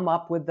you come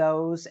up with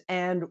those,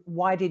 and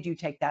why did you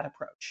take that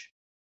approach?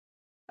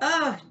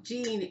 Oh,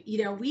 Jean,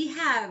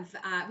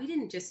 we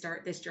didn't just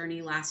start this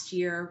journey last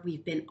year.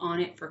 We've been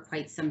on it for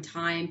quite some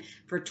time.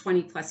 For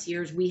 20 plus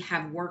years, we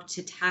have worked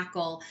to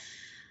tackle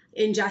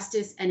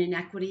injustice and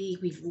inequity.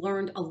 We've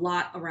learned a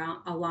lot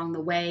along the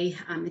way.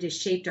 It has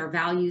shaped our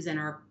values and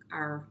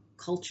our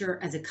culture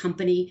as a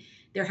company.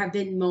 There have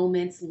been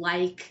moments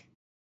like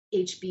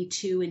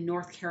HB2 in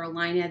North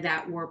Carolina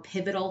that were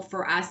pivotal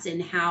for us in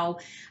how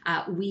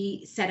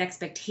we set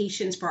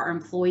expectations for our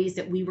employees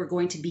that we were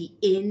going to be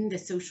in the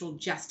social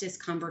justice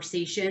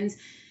conversations.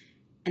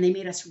 And they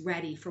made us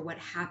ready for what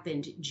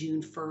happened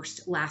June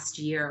 1st last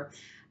year.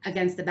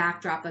 Against the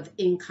backdrop of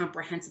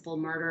incomprehensible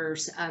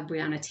murders of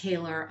Breonna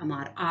Taylor,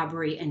 Ahmaud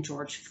Arbery, and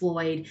George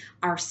Floyd,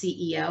 our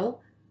CEO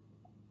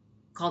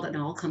called an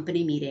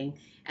all-company meeting.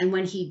 And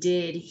when he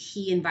did,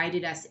 he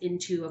invited us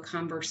into a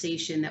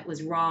conversation that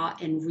was raw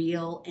and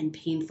real and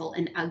painful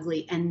and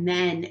ugly. And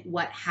then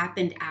what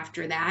happened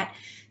after that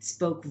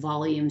spoke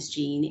volumes,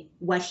 Jean.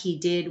 What he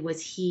did was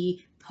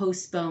he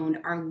postponed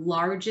our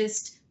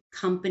largest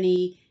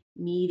company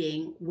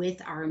meeting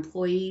with our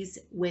employees,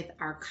 with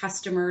our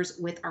customers,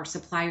 with our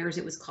suppliers.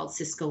 It was called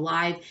Cisco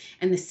Live.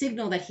 And the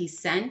signal that he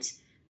sent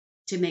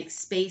to make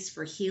space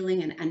for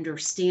healing and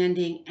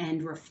understanding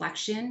and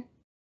reflection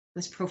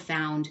was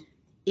profound.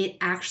 It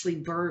actually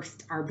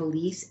birthed our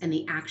beliefs and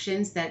the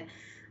actions that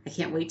I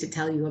can't wait to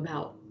tell you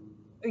about.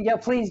 Yeah,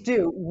 please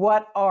do.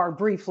 What are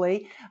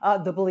briefly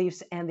the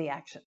beliefs and the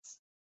actions?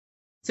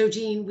 So,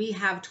 Jean, we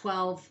have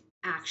 12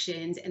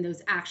 actions, and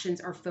those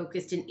actions are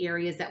focused in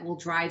areas that will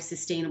drive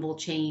sustainable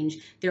change.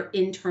 They're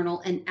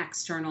internal and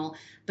external,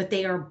 but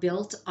they are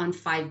built on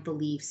 5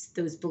 beliefs.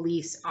 Those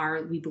beliefs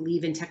are: we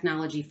believe in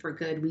technology for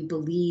good. We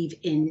believe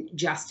in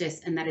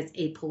justice, and that is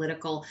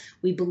apolitical.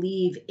 We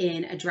believe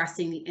in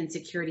addressing the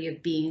insecurity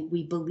of being.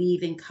 We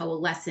believe in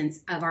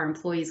coalescence of our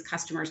employees,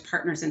 customers,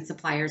 partners, and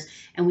suppliers.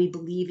 And we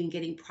believe in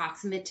getting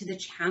proximate to the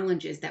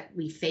challenges that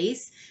we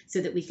face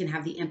so that we can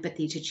have the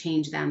empathy to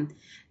change them.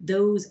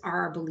 Those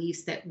are our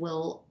beliefs that will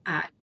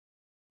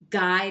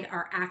guide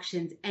our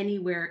actions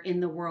anywhere in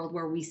the world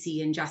where we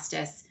see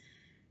injustice.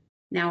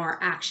 Now, our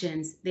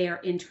actions, they are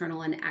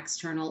internal and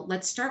external.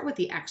 Let's start with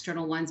the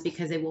external ones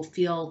because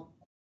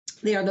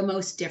they are the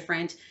most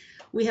different.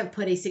 We have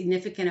put a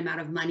significant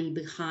amount of money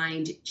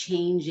behind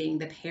changing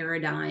the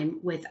paradigm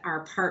with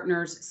our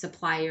partners,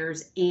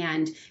 suppliers,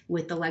 and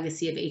with the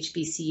legacy of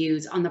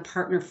HBCUs. On the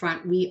partner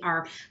front, we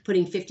are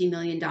putting $50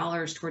 million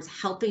towards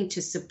helping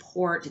to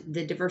support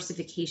the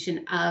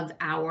diversification of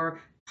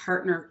our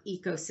partner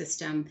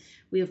ecosystem.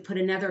 We have put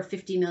another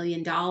 $50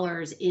 million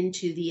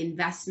into the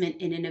investment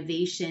in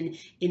innovation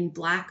in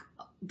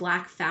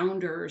Black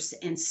founders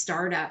and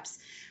startups.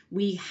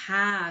 We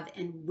have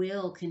and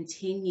will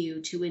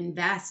continue to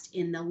invest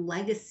in the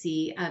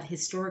legacy of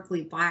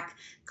historically Black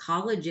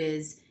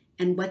colleges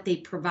and what they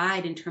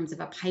provide in terms of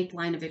a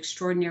pipeline of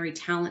extraordinary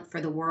talent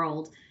for the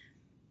world.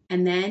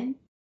 And then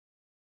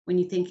when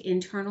you think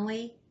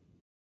internally,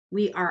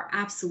 we are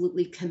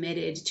absolutely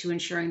committed to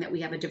ensuring that we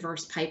have a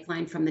diverse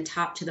pipeline from the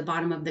top to the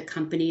bottom of the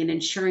company and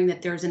ensuring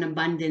that there's an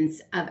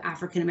abundance of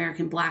African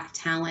American Black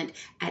talent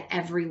at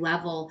every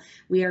level.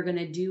 We are going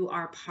to do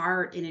our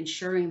part in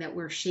ensuring that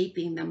we're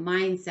shaping the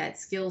mindset,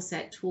 skill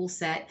set, tool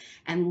set,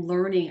 and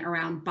learning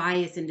around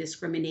bias and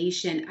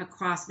discrimination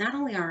across not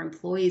only our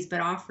employees,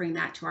 but offering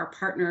that to our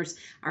partners,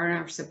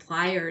 our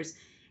suppliers.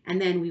 And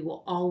then we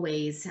will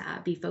always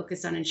be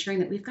focused on ensuring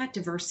that we've got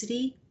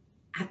diversity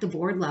at the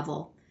board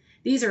level.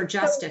 These are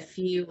just a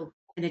few,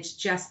 and it's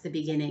just the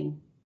beginning.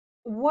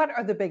 What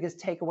are the biggest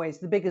takeaways,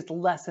 the biggest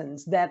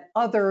lessons that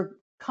other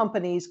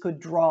companies could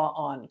draw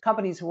on,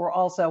 companies who are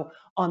also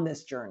on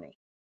this journey?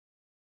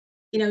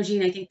 You know,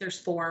 Jean, I think there's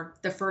four.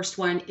 The first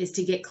one is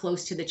to get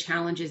close to the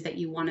challenges that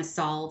you want to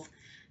solve.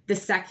 The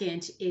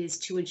second is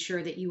to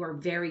ensure that you are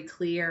very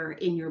clear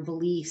in your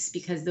beliefs,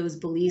 because those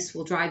beliefs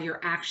will drive your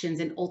actions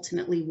and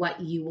ultimately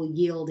what you will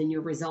yield in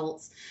your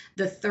results.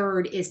 The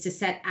third is to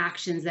set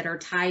actions that are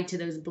tied to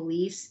those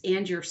beliefs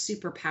and your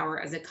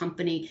superpower as a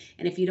company.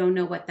 And if you don't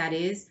know what that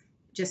is,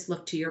 just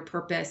look to your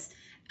purpose.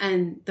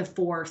 And the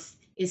fourth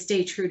is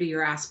stay true to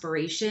your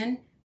aspiration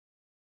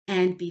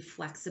and be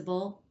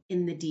flexible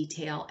in the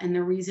detail. And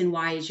the reason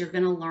why is you're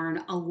going to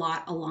learn a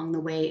lot along the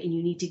way, and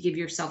you need to give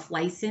yourself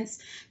license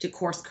to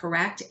course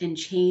correct and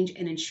change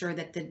and ensure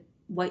that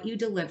what you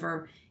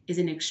deliver is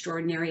an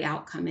extraordinary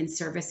outcome in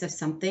service of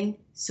something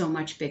so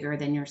much bigger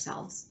than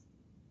yourselves.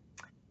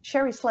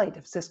 Sherry Slate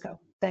of Cisco,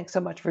 thanks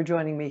so much for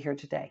joining me here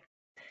today.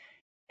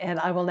 And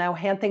I will now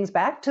hand things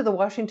back to the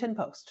Washington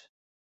Post.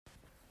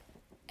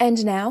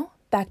 And now,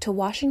 back to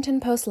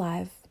Washington Post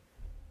Live.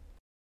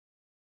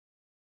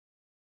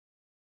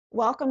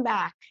 Welcome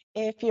back.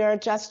 If you're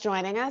just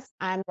joining us,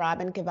 I'm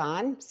Robin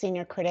Givhan,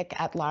 Senior Critic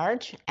at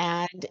Large,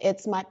 and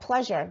it's my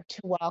pleasure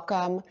to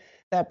welcome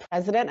the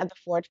president of the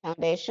Ford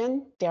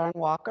Foundation, Darren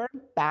Walker,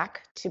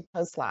 back to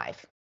Post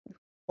Live.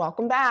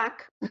 Welcome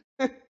back.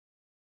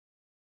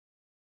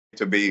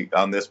 To be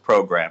on this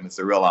program. It's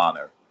a real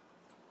honor.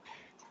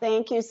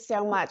 Thank you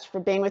so much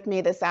for being with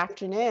me this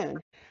afternoon.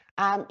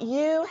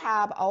 You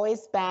have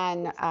always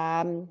been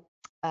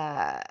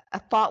a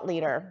thought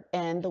leader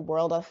in the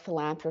world of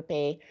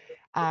philanthropy,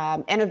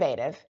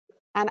 innovative.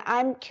 And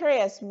I'm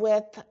curious,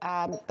 with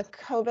the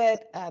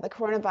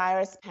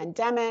coronavirus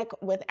pandemic,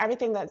 with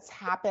everything that's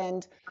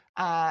happened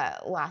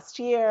last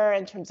year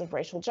in terms of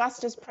racial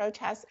justice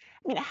protests,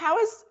 I mean, how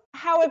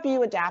have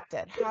you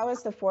adapted? How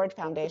has the Ford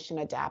Foundation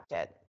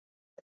adapted?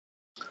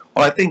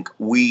 Well, I think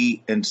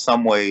we, in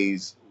some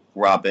ways,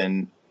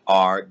 Robin,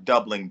 are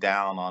doubling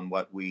down on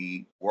what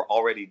we were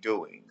already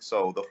doing.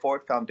 So the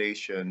Ford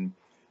Foundation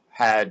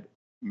had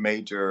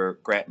major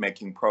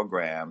grant-making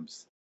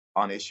programs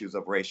on issues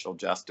of racial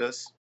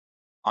justice,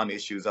 on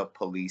issues of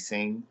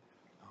policing,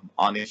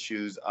 on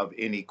issues of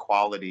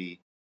inequality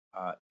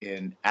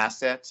in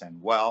assets and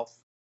wealth.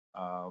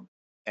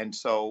 And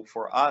so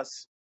for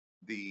us,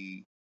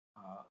 the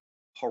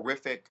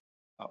horrific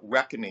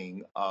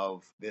reckoning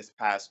of this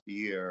past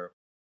year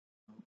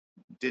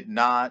did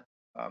not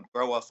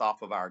throw us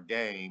off of our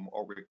game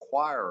or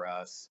require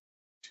us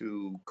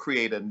to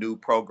create a new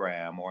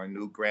program or a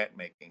new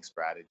grant-making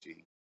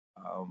strategy.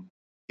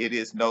 It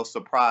is no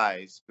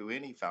surprise to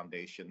any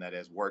foundation that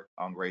has worked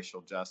on racial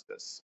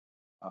justice.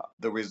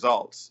 The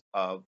results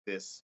of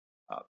this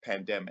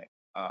pandemic,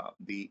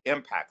 the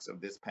impacts of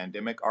this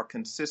pandemic are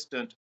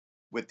consistent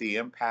with the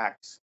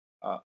impacts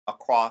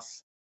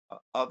across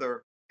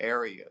other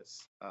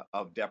areas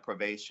of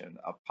deprivation,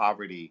 of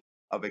poverty,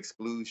 of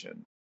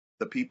exclusion.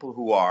 The people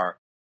who are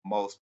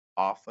most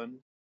often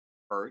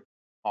hurt,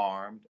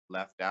 harmed,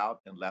 left out,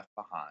 and left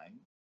behind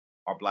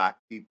are Black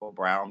people,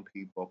 brown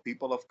people,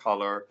 people of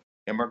color,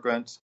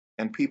 immigrants,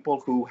 and people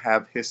who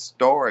have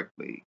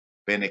historically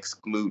been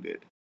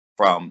excluded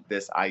from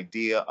this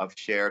idea of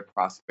shared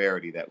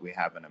prosperity that we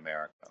have in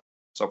America.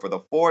 So for the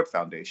Ford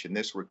Foundation,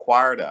 this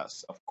required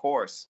us, of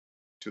course,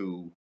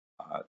 to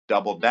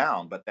double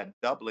down, but that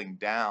doubling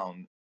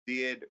down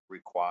did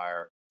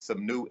require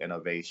some new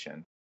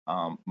innovation,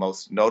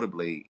 most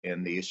notably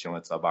in the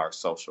issuance of our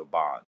social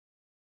bond.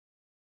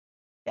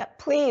 Yeah,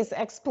 please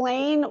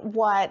explain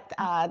what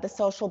the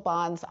social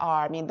bonds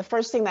are. I mean, the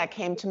first thing that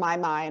came to my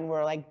mind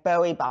were like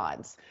Bowie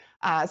bonds.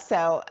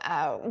 So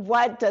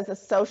what does a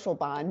social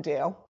bond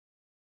do?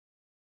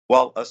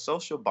 Well, a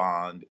social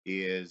bond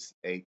is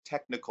a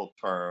technical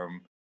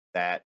term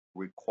that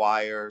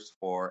requires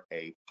for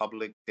a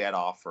public debt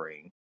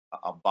offering,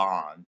 a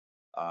bond,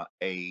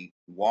 a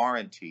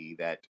warranty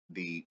that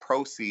the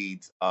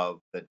proceeds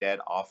of the debt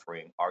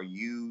offering are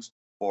used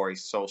for a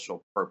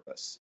social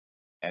purpose.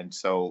 And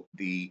so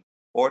the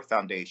Ford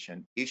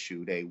Foundation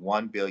issued a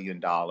 $1 billion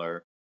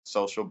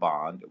social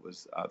bond. It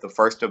was the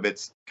first of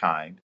its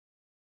kind.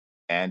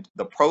 And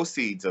the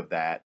proceeds of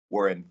that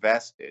were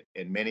invested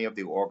in many of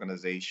the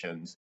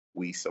organizations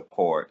we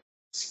support,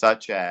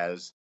 such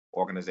as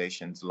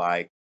organizations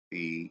like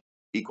the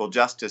Equal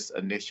Justice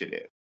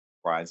Initiative,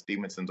 Brian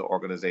Stevenson's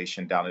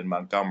organization down in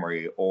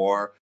Montgomery,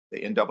 or the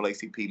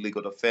NAACP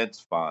Legal Defense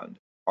Fund,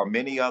 or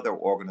many other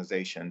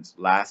organizations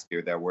last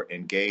year that were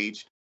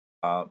engaged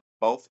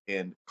both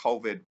in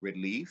COVID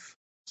relief,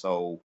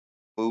 so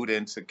food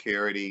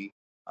insecurity,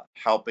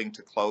 helping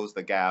to close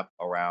the gap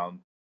around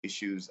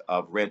issues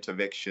of rent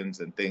evictions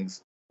and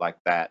things like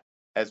that,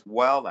 as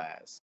well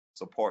as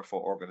support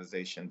for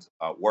organizations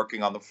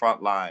working on the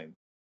front line,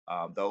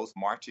 those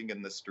marching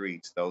in the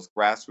streets, those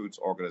grassroots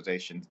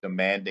organizations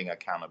demanding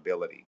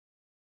accountability.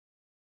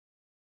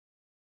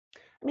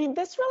 I mean,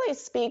 this really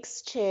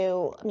speaks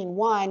to, I mean,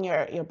 one,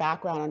 your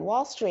background on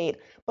Wall Street,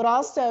 but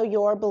also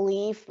your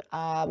belief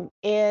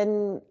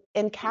in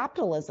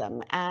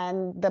capitalism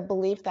and the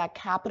belief that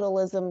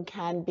capitalism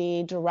can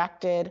be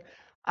directed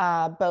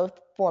both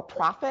for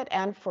profit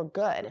and for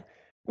good.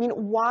 I mean,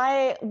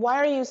 why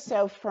are you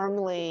so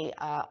firmly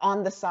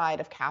on the side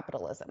of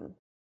capitalism?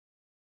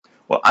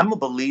 Well, I'm a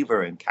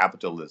believer in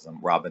capitalism,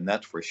 Robin,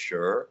 that's for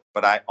sure.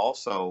 But I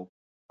also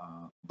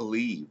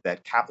believe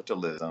that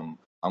capitalism,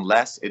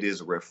 unless it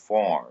is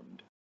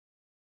reformed,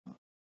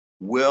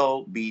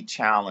 will be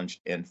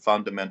challenged in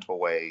fundamental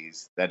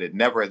ways that it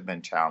never has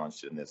been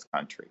challenged in this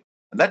country.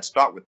 And let's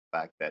start with the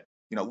fact that,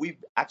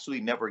 we've actually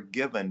never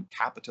given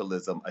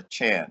capitalism a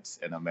chance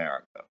in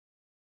America.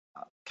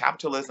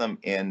 Capitalism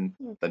in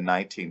the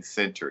 19th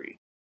century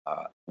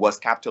was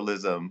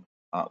capitalism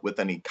with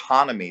an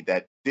economy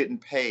that didn't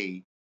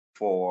pay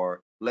for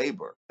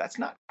labor. That's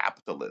not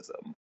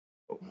capitalism.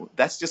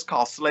 That's just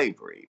called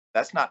slavery.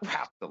 That's not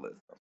capitalism.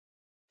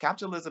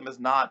 Capitalism is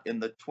not in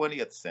the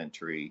 20th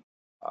century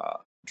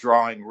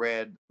drawing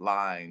red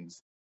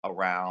lines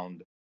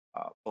around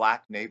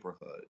Black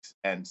neighborhoods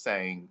and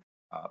saying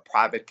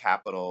private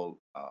capital,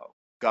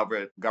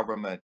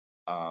 government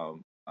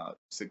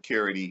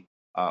security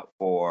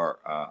for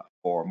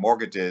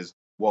mortgages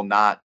will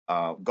not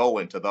go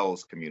into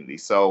those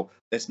communities. So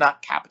it's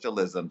not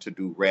capitalism to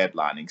do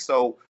redlining.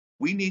 So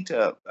we need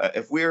to,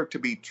 if we're to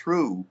be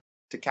true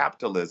to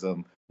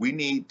capitalism, we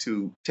need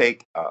to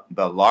take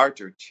the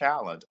larger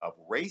challenge of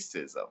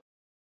racism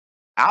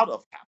out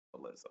of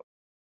capitalism,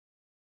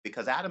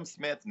 because Adam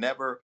Smith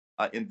never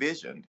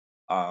envisioned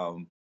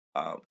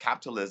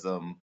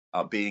capitalism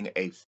being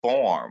a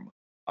form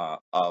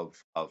of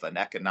an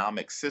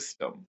economic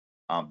system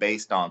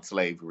based on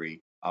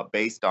slavery,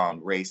 based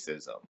on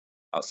racism.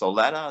 So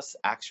let us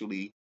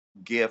actually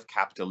give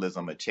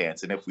capitalism a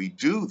chance. And if we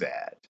do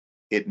that,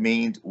 it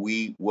means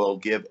we will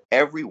give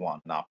everyone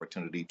an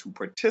opportunity to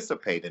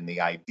participate in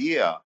the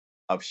idea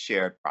of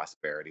shared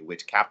prosperity,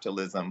 which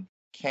capitalism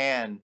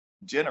can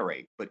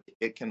generate, but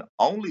it can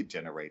only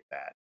generate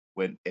that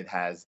when it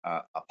has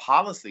a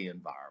policy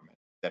environment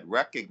that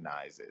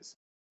recognizes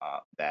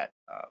that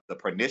the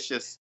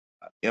pernicious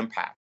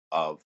impact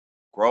of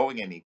growing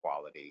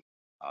inequality,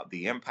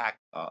 the impact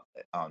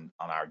on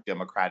our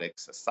democratic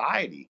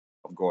society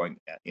of growing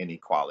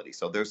inequality.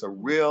 So there's a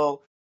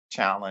real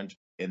challenge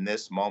in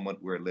this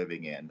moment we're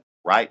living in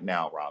right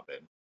now,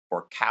 Robin,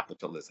 for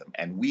capitalism.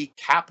 And we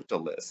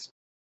capitalists,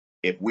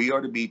 if we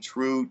are to be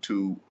true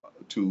to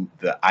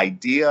the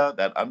idea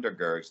that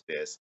undergirds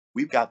this,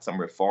 we've got some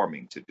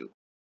reforming to do.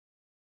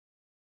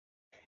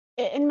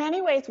 In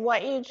many ways,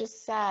 what you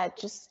just said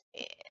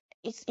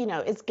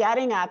is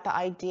getting at the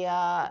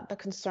idea, the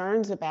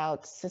concerns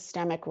about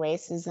systemic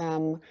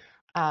racism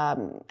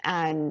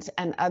and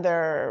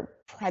other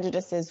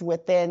prejudices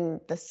within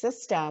the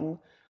system,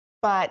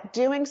 but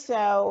doing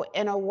so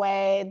in a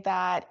way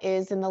that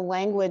is in the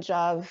language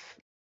of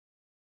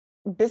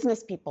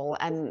business people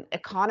and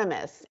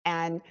economists.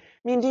 And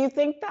I mean, do you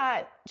think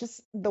that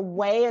just the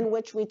way in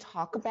which we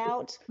talk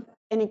about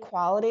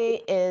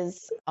inequality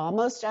is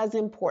almost as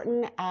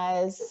important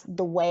as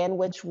the way in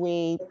which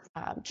we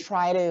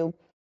try to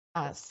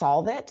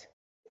solve it?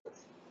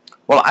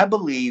 Well, I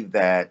believe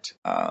that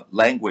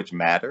language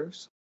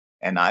matters.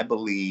 And I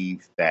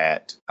believe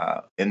that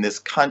in this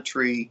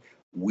country,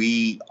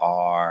 we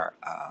are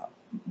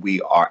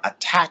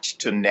attached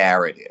to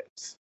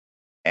narratives.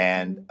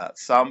 And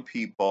some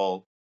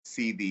people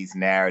see these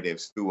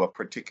narratives through a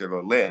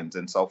particular lens.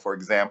 And so, for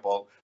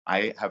example,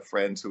 I have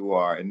friends who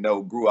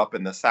grew up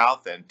in the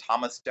South, and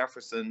Thomas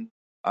Jefferson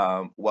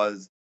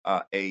was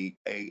a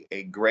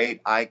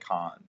great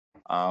icon.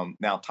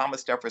 Now,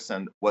 Thomas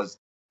Jefferson was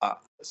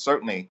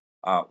certainly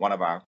one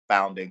of our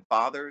founding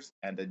fathers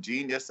and a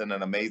genius and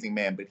an amazing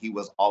man, but he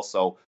was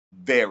also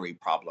very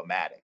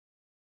problematic.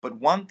 But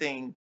one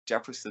thing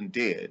Jefferson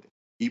did,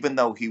 even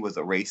though he was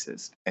a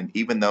racist, and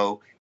even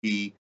though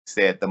he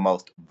said the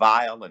most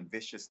vile and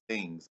vicious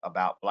things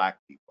about Black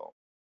people,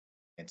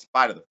 in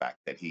spite of the fact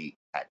that he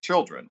had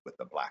children with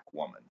a Black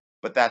woman.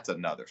 But that's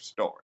another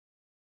story.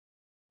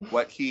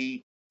 What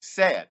he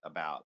said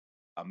about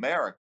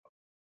America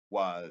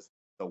was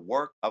the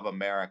work of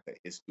America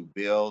is to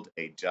build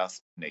a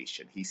just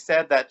nation. He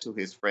said that to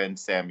his friend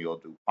Samuel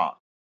DuPont.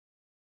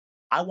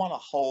 I want to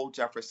hold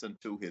Jefferson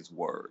to his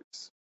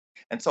words.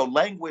 And so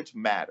language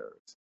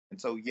matters. And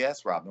so,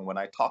 yes, Robin, when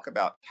I talk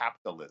about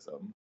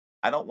capitalism,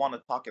 I don't want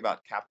to talk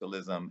about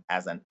capitalism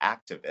as an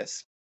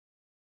activist.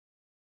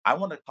 I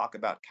want to talk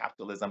about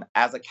capitalism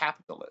as a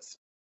capitalist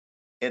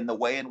in the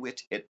way in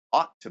which it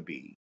ought to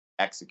be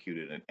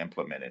executed and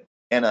implemented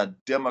in a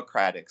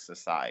democratic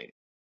society.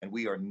 and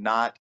we are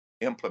not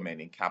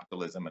implementing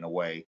capitalism in a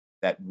way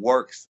that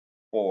works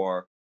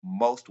for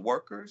most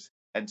workers,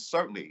 and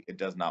certainly it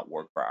does not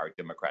work for our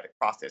democratic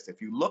process.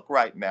 If you look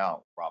right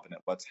now, Robin,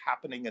 at what's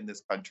happening in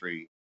this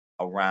country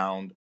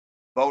around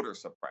voter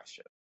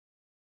suppression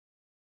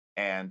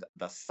and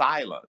the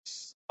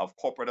silence of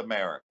corporate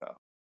America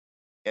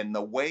in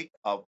the wake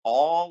of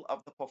all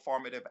of the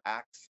performative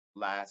acts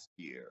last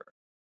year,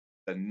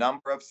 the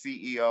number of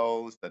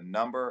CEOs, the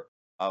number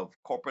of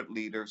corporate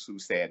leaders who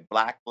said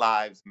Black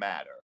Lives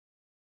Matter,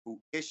 who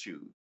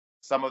issued,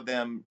 some of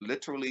them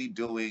literally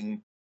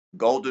doing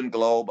Golden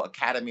Globe,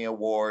 Academy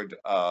Award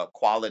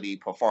quality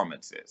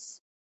performances.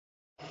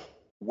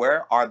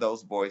 Where are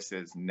those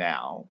voices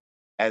now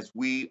as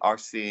we are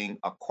seeing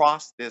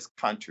across this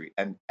country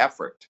an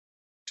effort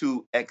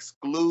to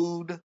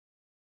exclude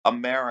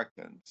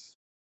Americans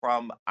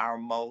from our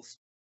most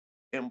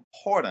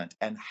important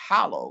and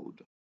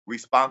hallowed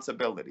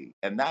responsibility,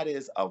 and that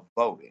is of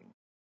voting?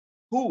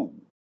 Who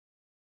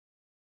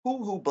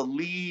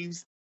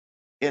believes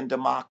in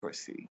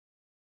democracy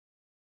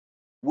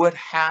would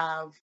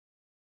have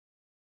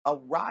a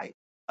right,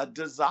 a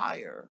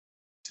desire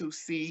to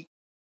see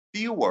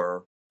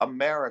fewer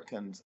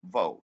Americans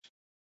vote?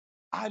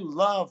 I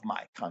love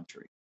my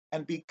country,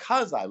 and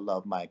because I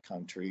love my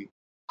country,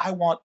 I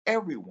want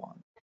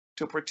everyone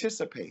to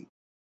participate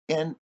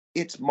in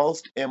its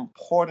most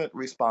important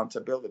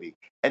responsibility.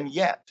 And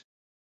yet,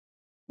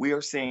 we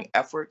are seeing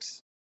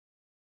efforts,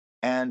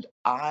 and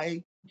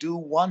I do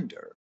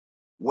wonder,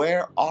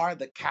 where are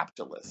the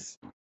capitalists?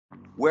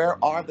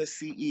 Where are the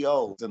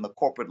CEOs and the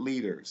corporate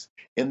leaders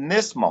in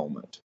this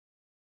moment?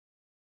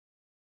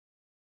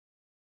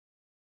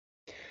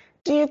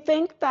 Do you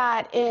think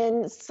that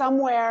in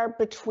somewhere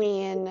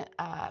between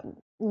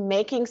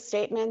making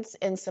statements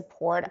in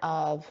support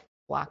of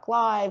Black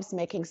lives,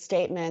 making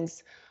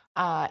statements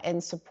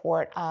in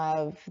support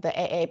of the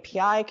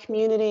AAPI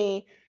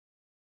community,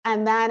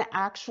 and then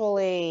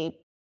actually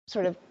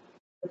sort of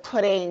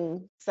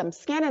putting some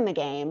skin in the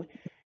game,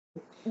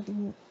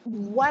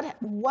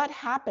 what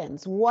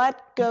happens?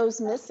 What goes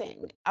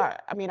missing?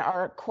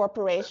 Are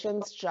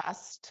corporations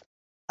just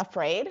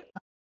afraid?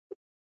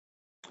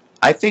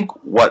 I think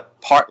what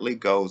partly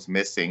goes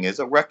missing is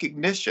a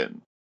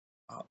recognition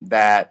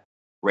that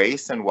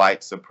race and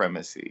white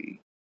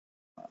supremacy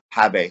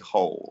have a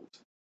hold.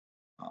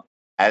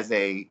 As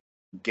a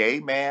gay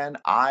man,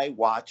 I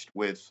watched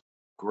with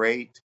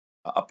great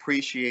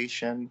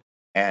appreciation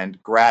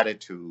and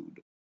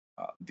gratitude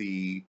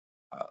the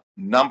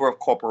number of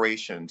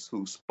corporations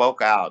who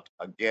spoke out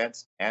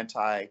against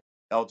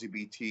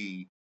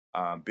anti-LGBT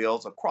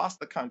bills across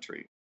the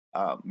country.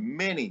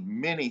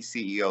 Many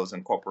CEOs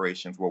and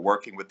corporations were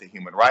working with the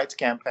Human Rights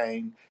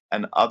Campaign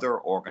and other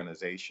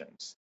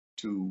organizations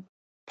to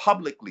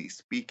publicly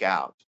speak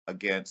out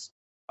against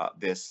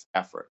this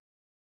effort.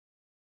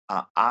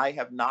 I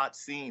have not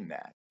seen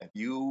that. If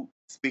you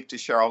speak to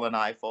Cheryl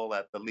Eiffel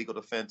at the Legal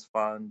Defense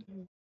Fund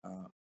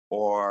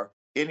or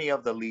any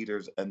of the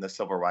leaders in the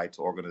civil rights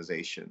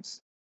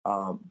organizations,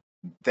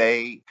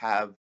 they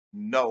have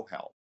no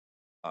help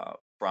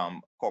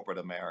from corporate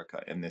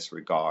America in this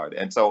regard.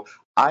 And so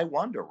I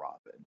wonder,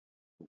 Robin,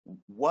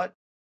 what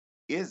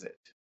is it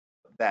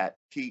that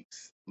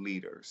keeps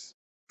leaders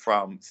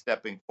from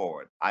stepping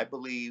forward? I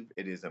believe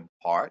it is in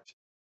part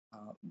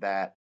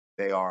that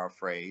they are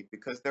afraid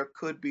because there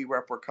could be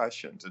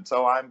repercussions. And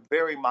so I'm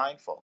very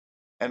mindful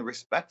and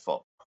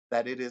respectful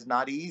that it is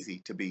not easy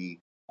to be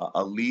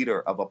a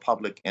leader of a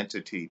public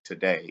entity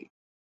today.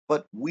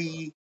 But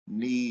we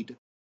need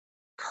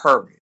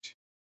courage.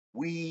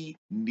 We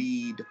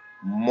need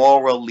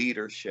moral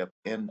leadership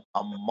in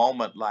a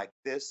moment like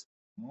this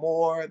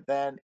more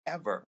than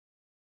ever.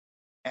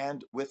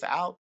 And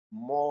without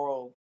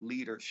moral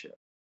leadership,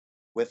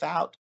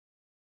 without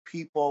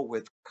people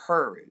with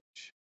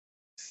courage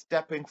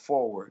stepping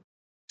forward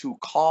to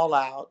call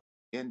out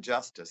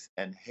injustice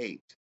and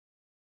hate,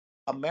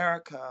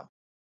 America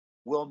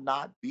will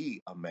not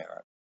be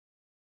America.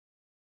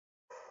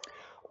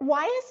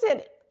 Why is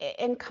it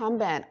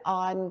incumbent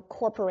on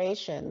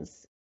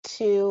corporations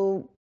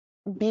to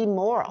be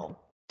moral,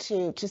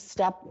 to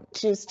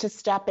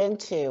step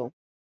into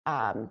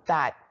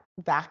that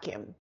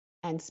vacuum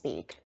and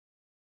speak?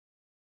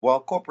 Well,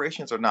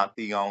 corporations are not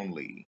the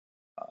only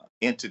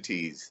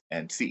entities,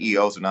 and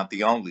CEOs are not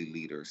the only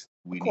leaders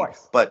we Of need.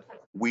 course. But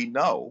we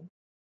know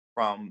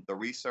from the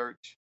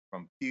research,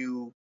 from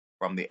Pew,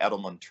 from the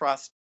Edelman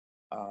Trust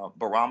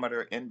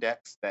Barometer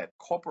Index, that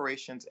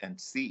corporations and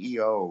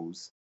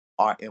CEOs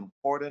are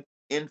important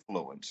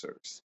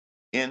influencers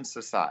in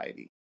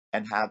society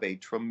and have a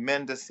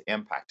tremendous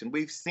impact. And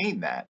we've seen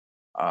that.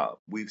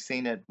 We've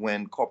seen it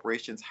when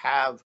corporations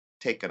have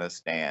taken a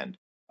stand.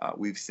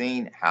 We've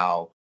seen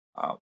how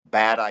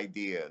bad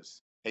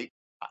ideas,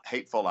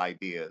 hateful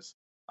ideas,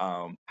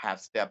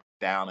 have stepped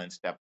down and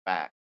stepped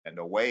back and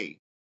away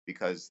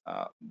because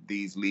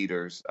these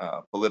leaders,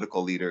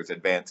 political leaders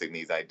advancing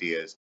these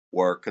ideas,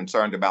 were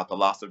concerned about the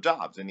loss of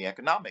jobs and the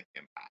economic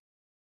impact.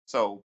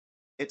 So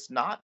it's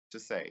not to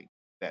say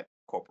that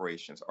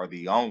corporations are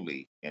the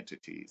only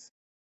entities,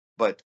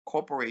 but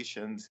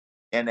corporations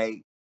in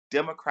a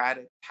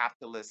democratic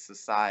capitalist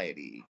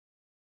society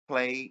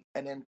play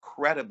an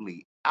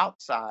incredibly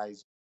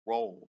outsized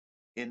role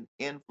in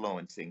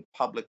influencing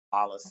public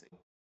policy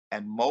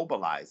and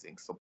mobilizing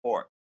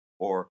support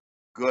for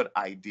good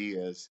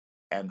ideas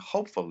and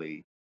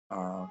hopefully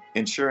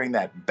ensuring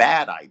that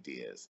bad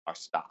ideas are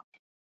stopped.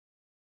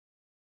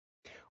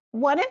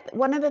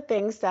 One of the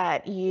things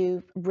that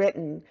you've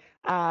written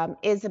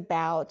is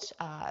about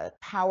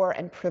power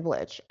and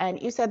privilege. And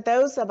you said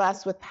those of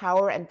us with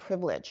power and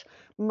privilege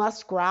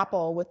must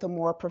grapple with a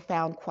more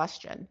profound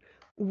question.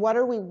 What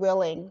are we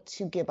willing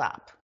to give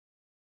up?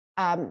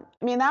 I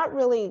mean, that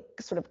really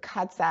sort of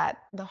cuts at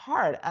the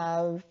heart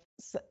of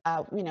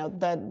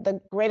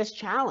the greatest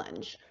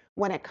challenge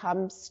when it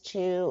comes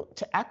to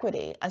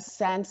equity, a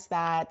sense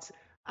that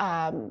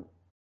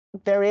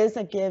there is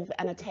a give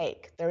and a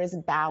take, there is a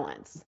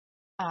balance.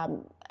 I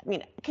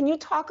mean, can you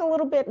talk a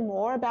little bit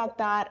more about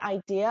that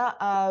idea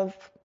of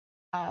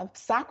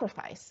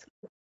sacrifice?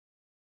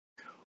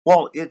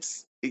 Well,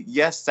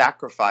 yes,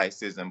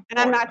 sacrifice is important. And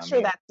I'm not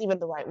sure that's even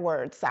the right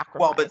word,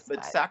 sacrifice. Well,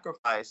 but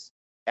sacrifice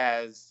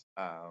as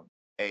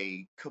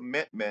a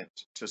commitment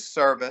to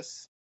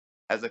service,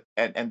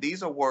 and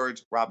these are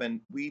words,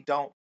 Robin, we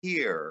don't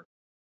hear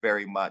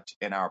very much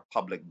in our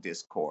public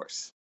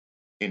discourse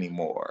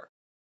anymore.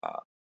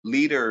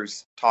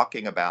 Leaders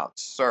talking about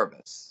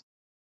service,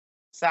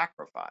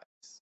 sacrifice,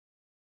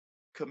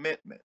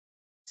 commitment,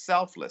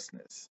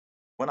 selflessness.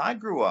 When I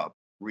grew up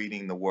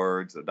reading the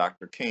words of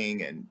Dr.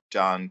 King and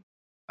John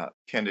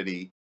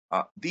Kennedy,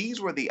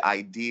 these were the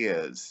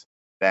ideas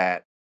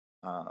that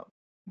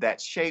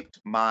shaped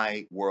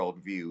my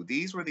worldview.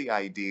 These were the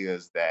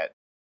ideas that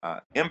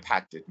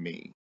impacted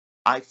me.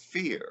 I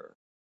fear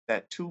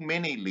that too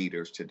many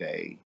leaders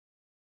today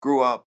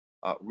grew up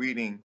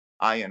reading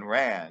Ayn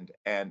Rand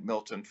and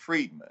Milton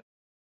Friedman,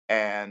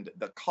 and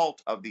the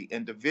cult of the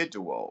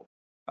individual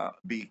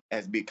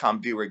has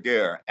become de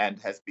rigueur and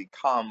has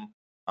become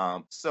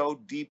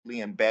so deeply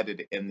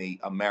embedded in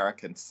the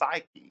American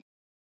psyche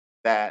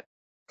that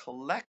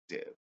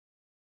collective,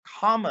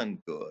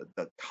 common good,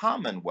 the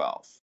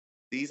commonwealth,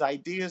 these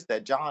ideas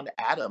that John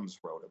Adams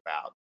wrote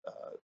about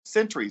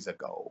centuries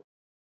ago,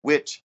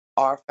 which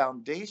are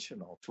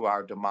foundational to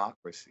our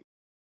democracy,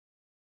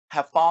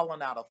 have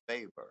fallen out of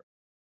favor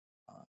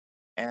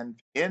and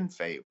in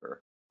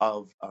favor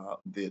of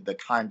the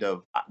kind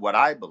of what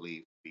I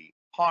believe to be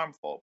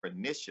harmful,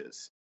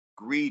 pernicious,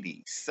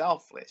 greedy,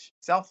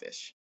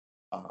 selfish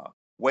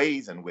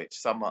ways in which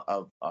some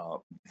of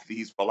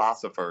these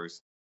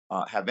philosophers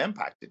have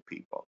impacted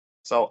people.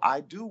 So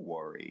I do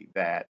worry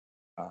that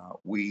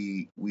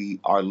we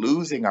are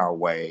losing our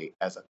way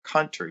as a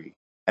country,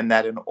 and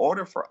that in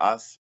order for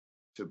us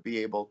to be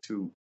able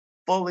to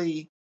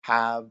fully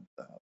have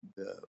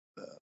the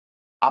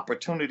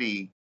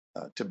opportunity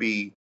to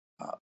be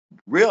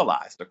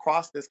realized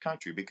across this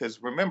country,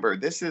 because remember,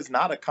 this is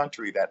not a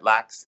country that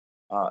lacks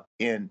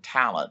in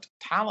talent.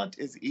 Talent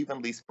is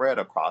evenly spread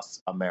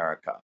across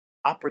America.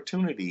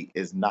 Opportunity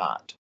is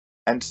not.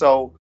 And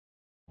so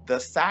the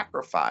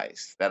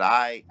sacrifice that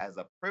I, as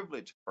a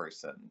privileged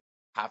person,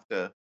 have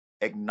to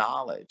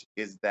acknowledge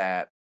is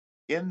that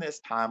in this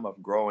time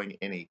of growing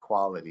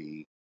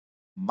inequality,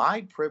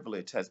 my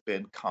privilege has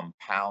been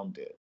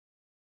compounded.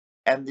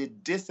 And the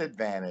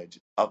disadvantage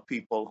of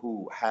people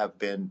who have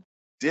been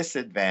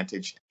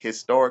disadvantaged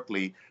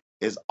historically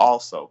is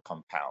also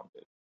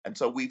compounded. And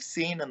so we've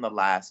seen in the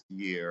last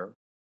year,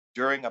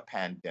 during a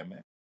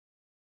pandemic,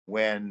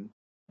 when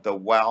the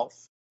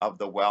wealth of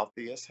the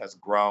wealthiest has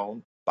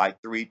grown by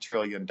 $3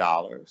 trillion,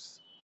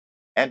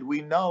 and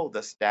we know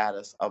the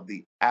status of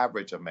the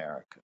average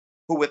American,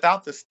 who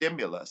without the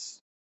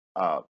stimulus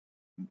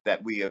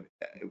that we have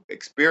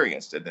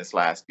experienced in this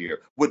last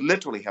year would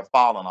literally have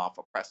fallen off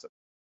a precipice.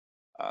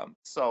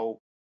 So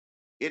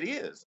it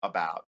is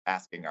about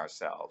asking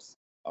ourselves,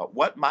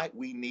 what might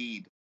we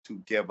need to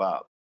give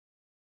up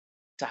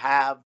to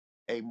have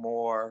a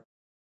more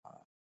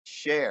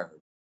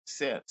shared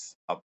sense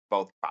of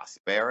both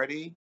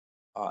prosperity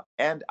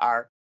and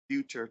our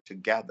future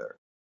together?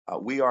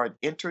 We are an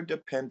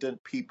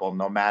interdependent people,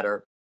 no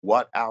matter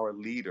what our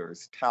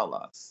leaders tell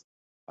us.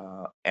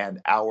 And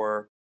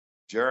our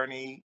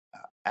journey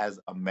as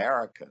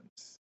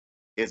Americans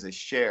is a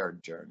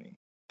shared journey.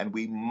 And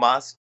we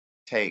must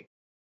take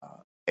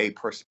a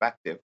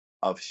perspective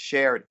of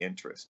shared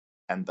interest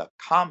and the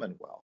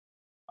Commonwealth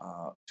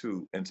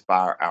to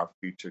inspire our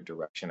future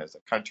direction as a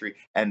country.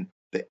 And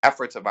the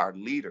efforts of our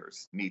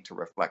leaders need to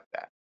reflect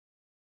that.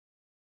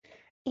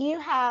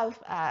 You have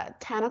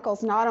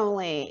tentacles not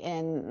only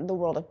in the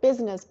world of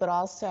business, but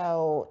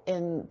also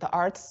in the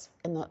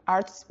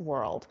arts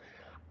world.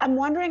 I'm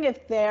wondering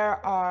if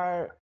there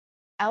are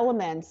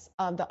elements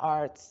of the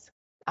arts,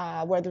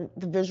 whether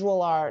the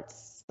visual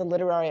arts, the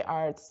literary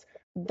arts,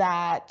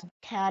 that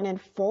can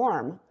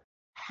inform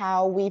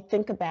how we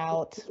think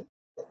about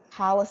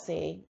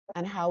policy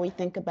and how we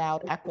think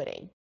about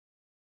equity.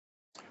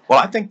 Well,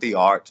 I think the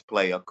arts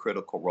play a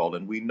critical role,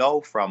 and we know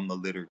from the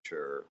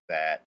literature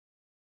that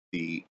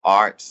the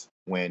arts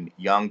when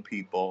young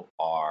people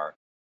are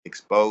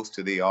exposed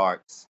to the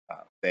arts,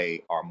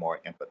 they are more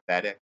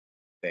empathetic,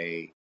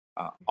 they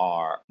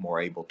are more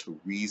able to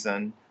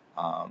reason,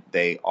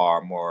 they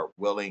are more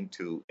willing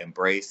to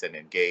embrace and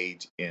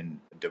engage in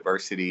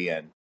diversity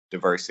and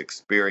diverse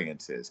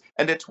experiences.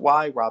 And it's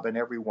why, Robin,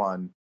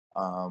 everyone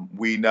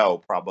we know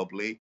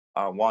probably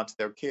wants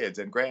their kids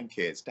and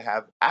grandkids to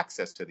have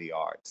access to the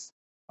arts.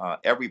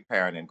 Every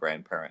parent and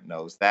grandparent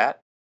knows that.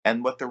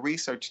 And what the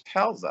research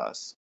tells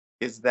us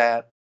is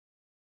that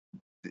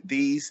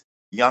these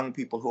young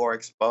people who are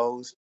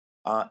exposed,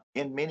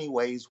 in many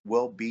ways,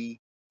 will be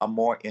a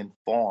more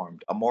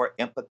informed, a more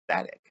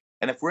empathetic.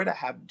 And if we're to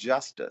have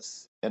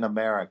justice in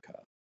America,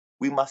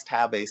 we must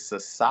have a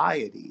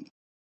society,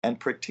 and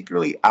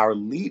particularly our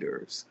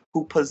leaders,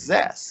 who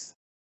possess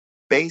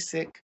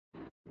basic,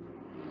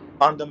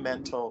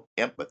 fundamental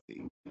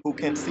empathy, who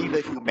can see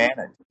the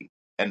humanity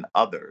in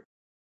others.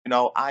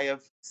 I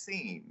have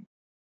seen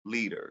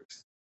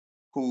leaders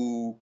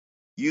who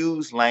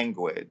use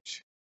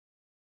language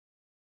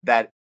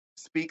that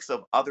speaks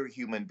of other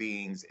human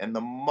beings in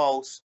the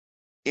most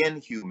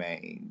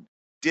inhumane,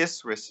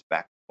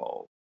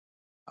 disrespectful,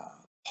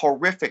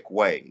 horrific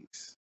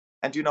ways.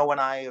 And when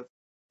I have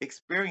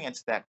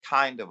experienced that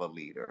kind of a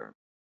leader,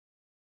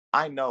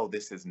 I know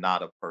this is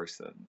not a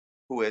person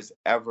who has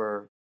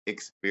ever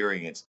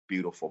experienced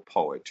beautiful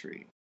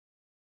poetry.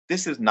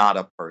 This is not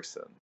a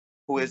person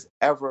who has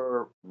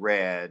ever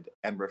read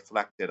and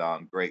reflected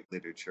on great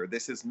literature.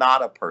 This is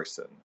not a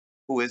person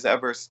who has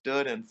ever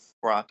stood in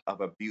front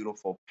of a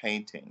beautiful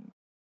painting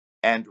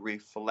and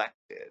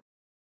reflected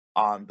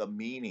on the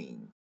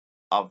meaning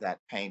of that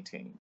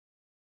painting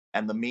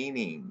and the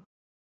meaning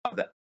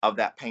of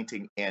that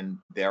painting in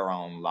their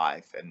own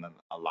life and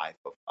the life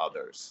of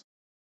others.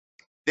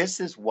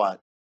 This is what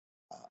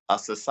a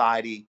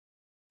society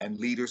and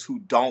leaders who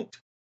don't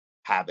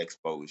have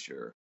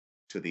exposure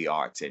to the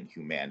arts and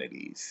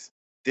humanities,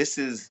 this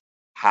is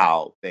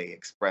how they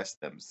express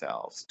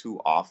themselves too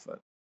often.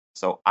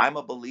 So I'm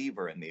a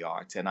believer in the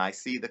arts, and I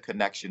see the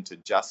connection to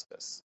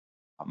justice.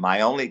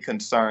 My only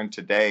concern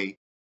today,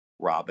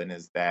 Robin,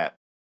 is that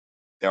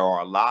there are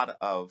a lot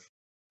of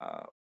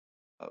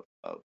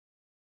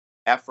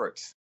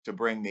efforts to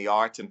bring the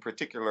arts, in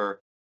particular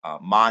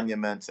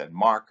monuments and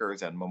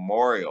markers and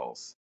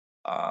memorials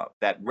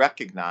that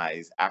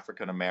recognize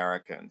African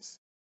Americans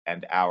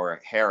and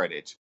our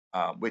heritage,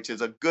 which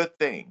is a good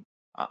thing.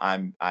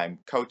 I'm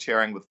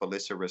co-chairing with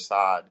Felicia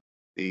Rashad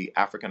the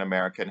African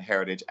American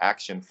Heritage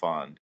Action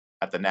Fund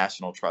at the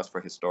National Trust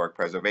for Historic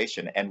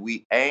Preservation, and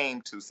we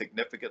aim to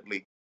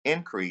significantly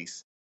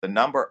increase the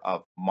number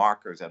of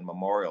markers and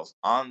memorials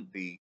on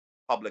the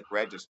public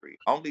registry.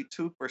 Only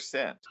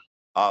 2%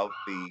 of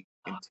the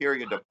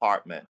Interior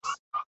Department's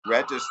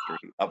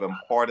registry of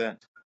important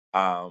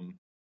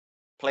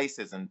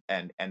places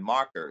and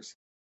markers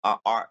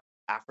are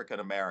African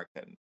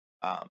American.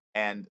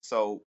 And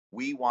so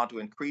we want to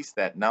increase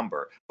that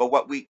number. But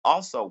what we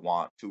also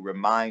want to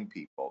remind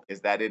people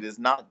is that it is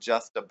not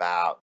just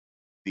about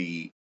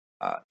the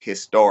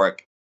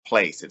historic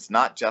place. It's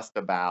not just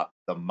about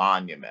the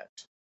monument.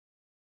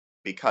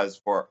 Because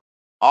for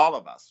all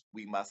of us,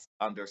 we must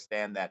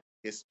understand that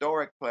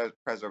historic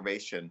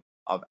preservation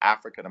of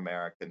African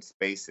American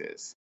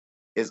spaces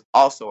is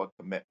also a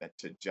commitment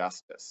to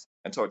justice.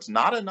 And so it's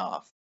not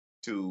enough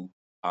to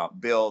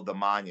build the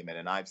monument.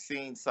 And I've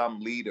seen some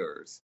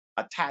leaders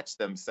attach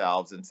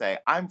themselves and say,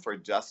 I'm for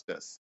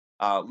justice.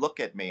 Look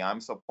at me,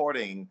 I'm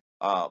supporting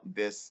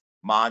this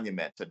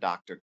monument to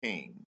Dr.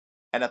 King.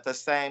 And at the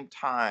same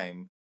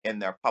time, in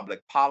their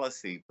public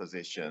policy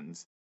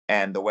positions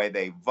and the way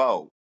they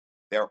vote,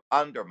 they're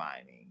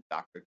undermining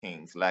Dr.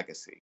 King's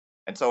legacy.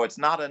 And so it's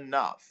not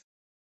enough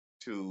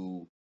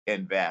to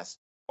invest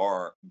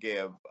or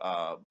give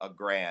a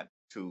grant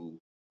to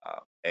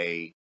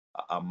a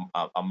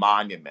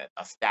monument,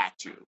 a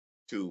statue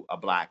to a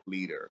Black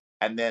leader,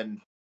 and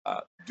then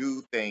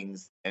do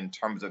things in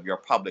terms of your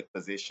public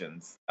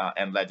positions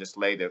and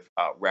legislative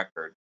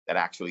record that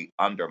actually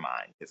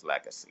undermine his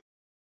legacy.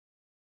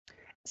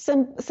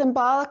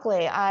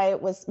 Symbolically, I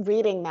was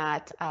reading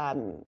that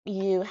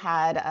you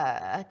had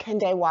a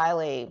Kende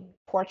Wiley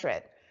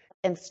portrait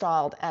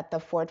installed at the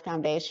Ford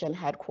Foundation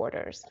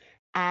headquarters.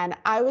 And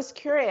I was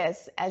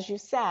curious, as you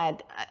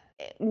said,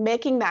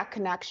 making that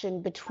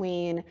connection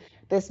between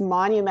this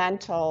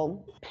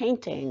monumental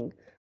painting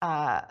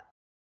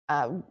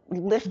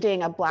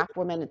lifting a Black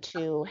woman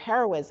to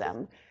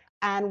heroism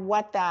and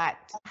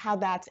how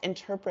that's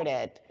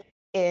interpreted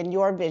in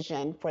your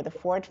vision for the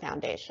Ford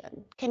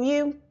Foundation. Can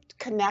you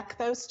connect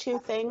those two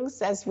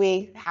things as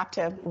we have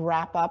to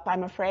wrap up,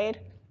 I'm afraid?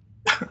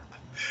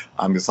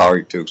 I'm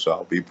sorry too, so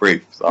I'll be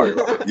brief. Sorry.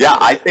 Yeah,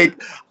 I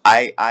think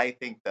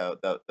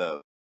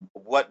the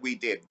what we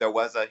did, there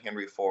was a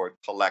Henry Ford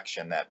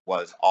collection that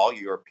was all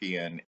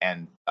European,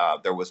 and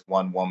there was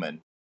one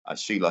woman,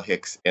 Sheila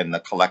Hicks, in the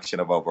collection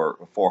of over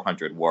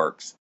 400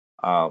 works.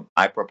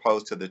 I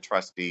proposed to the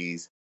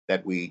trustees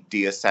that we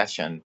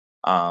deaccession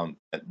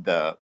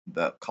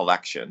the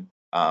collection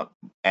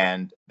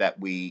and that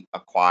we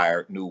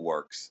acquire new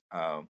works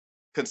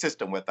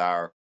consistent with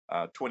our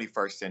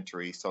 21st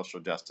century social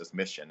justice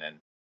mission. And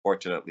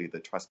fortunately, the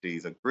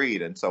trustees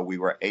agreed. And so we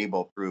were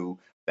able, through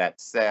that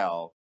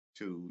sale,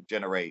 to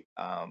generate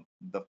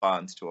the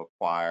funds to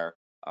acquire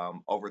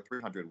over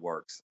 300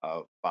 works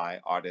by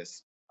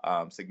artists,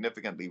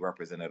 significantly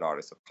represented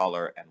artists of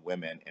color and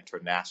women,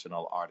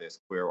 international artists,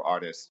 queer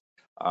artists.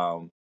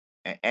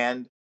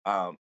 And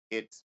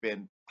it's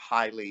been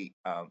highly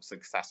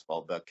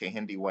successful. The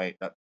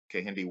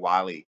Kehinde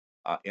Wiley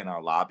in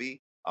our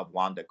lobby of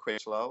Wanda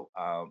Critchlow,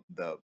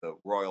 the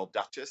Royal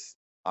Duchess,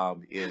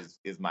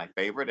 is my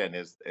favorite and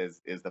is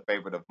the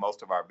favorite of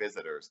most of our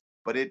visitors.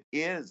 But it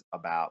is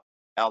about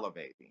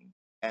elevating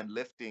and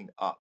lifting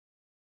up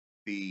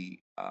the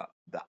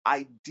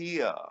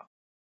idea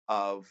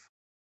of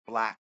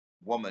Black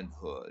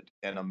womanhood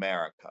in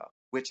America,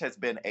 which has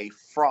been a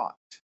fraught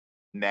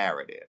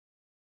narrative.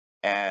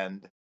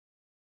 And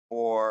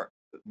for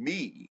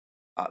me,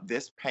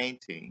 this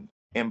painting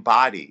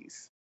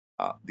embodies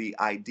the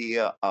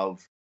idea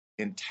of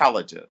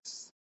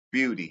intelligence,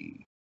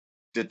 beauty,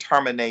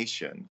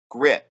 determination,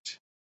 grit,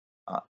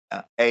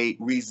 a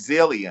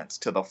resilience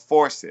to the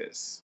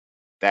forces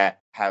that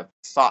have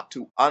sought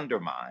to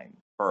undermine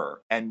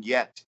her, and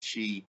yet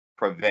she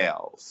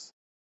prevails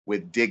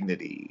with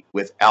dignity,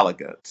 with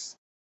elegance,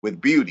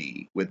 with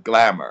beauty, with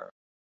glamour,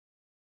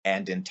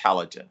 and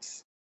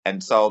intelligence.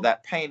 And so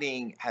that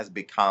painting has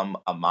become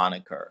a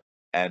moniker,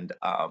 and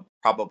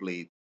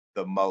probably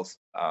the most,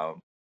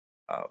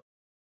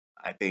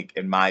 I think,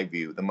 in my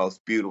view, the most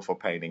beautiful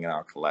painting in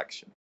our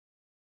collection.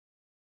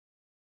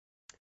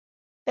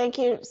 Thank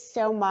you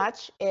so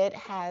much. It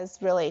has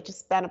really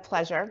just been a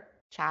pleasure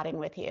chatting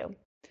with you.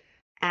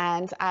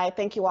 And I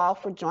thank you all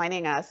for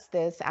joining us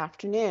this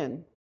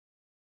afternoon.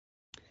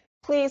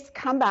 Please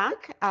come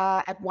back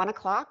at 1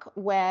 o'clock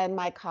when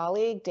my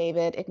colleague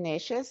David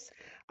Ignatius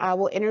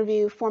will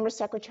interview former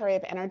Secretary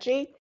of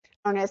Energy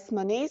Ernest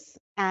Moniz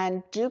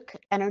and Duke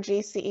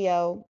Energy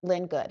CEO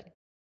Lynn Good.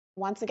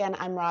 Once again,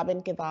 I'm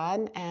Robin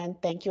Givhan,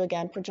 and thank you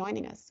again for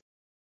joining us.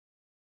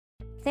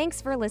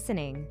 Thanks for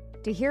listening.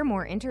 To hear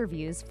more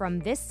interviews from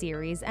this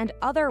series and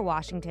other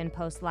Washington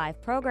Post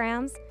Live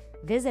programs,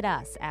 visit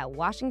us at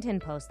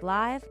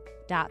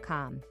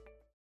WashingtonPostLive.com.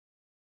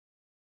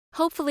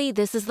 Hopefully,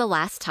 this is the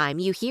last time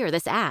you hear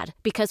this ad,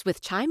 because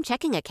with Chime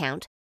Checking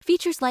Account,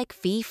 features like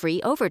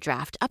fee-free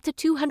overdraft up to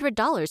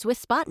 $200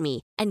 with SpotMe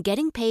and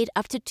getting paid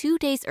up to 2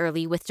 days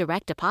early with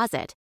direct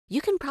deposit,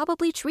 you can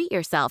probably treat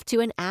yourself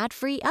to an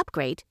ad-free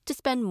upgrade to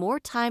spend more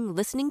time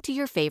listening to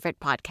your favorite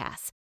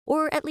podcasts.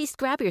 Or at least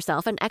grab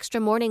yourself an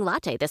extra morning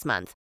latte this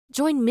month.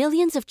 Join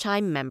millions of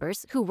Chime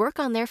members who work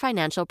on their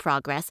financial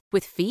progress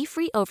with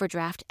fee-free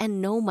overdraft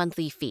and no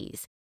monthly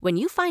fees. When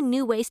you find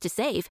new ways to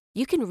save,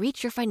 you can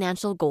reach your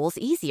financial goals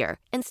easier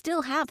and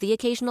still have the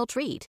occasional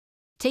treat.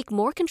 Take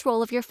more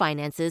control of your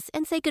finances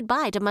and say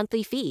goodbye to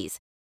monthly fees.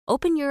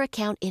 Open your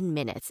account in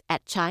minutes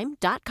at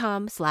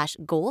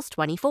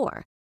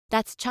chime.com/goals24.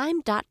 That's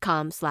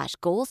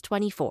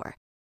chime.com/goals24.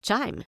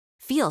 Chime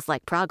feels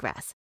like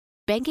progress.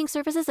 Banking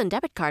services and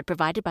debit card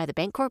provided by the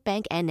Bancorp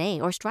Bank N.A.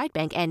 or Stride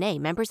Bank N.A.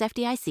 members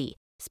FDIC.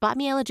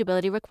 SpotMe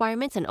eligibility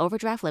requirements and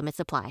overdraft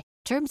limits apply.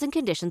 Terms and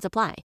conditions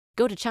apply.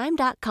 Go to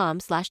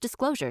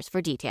chime.com/disclosures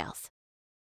for details.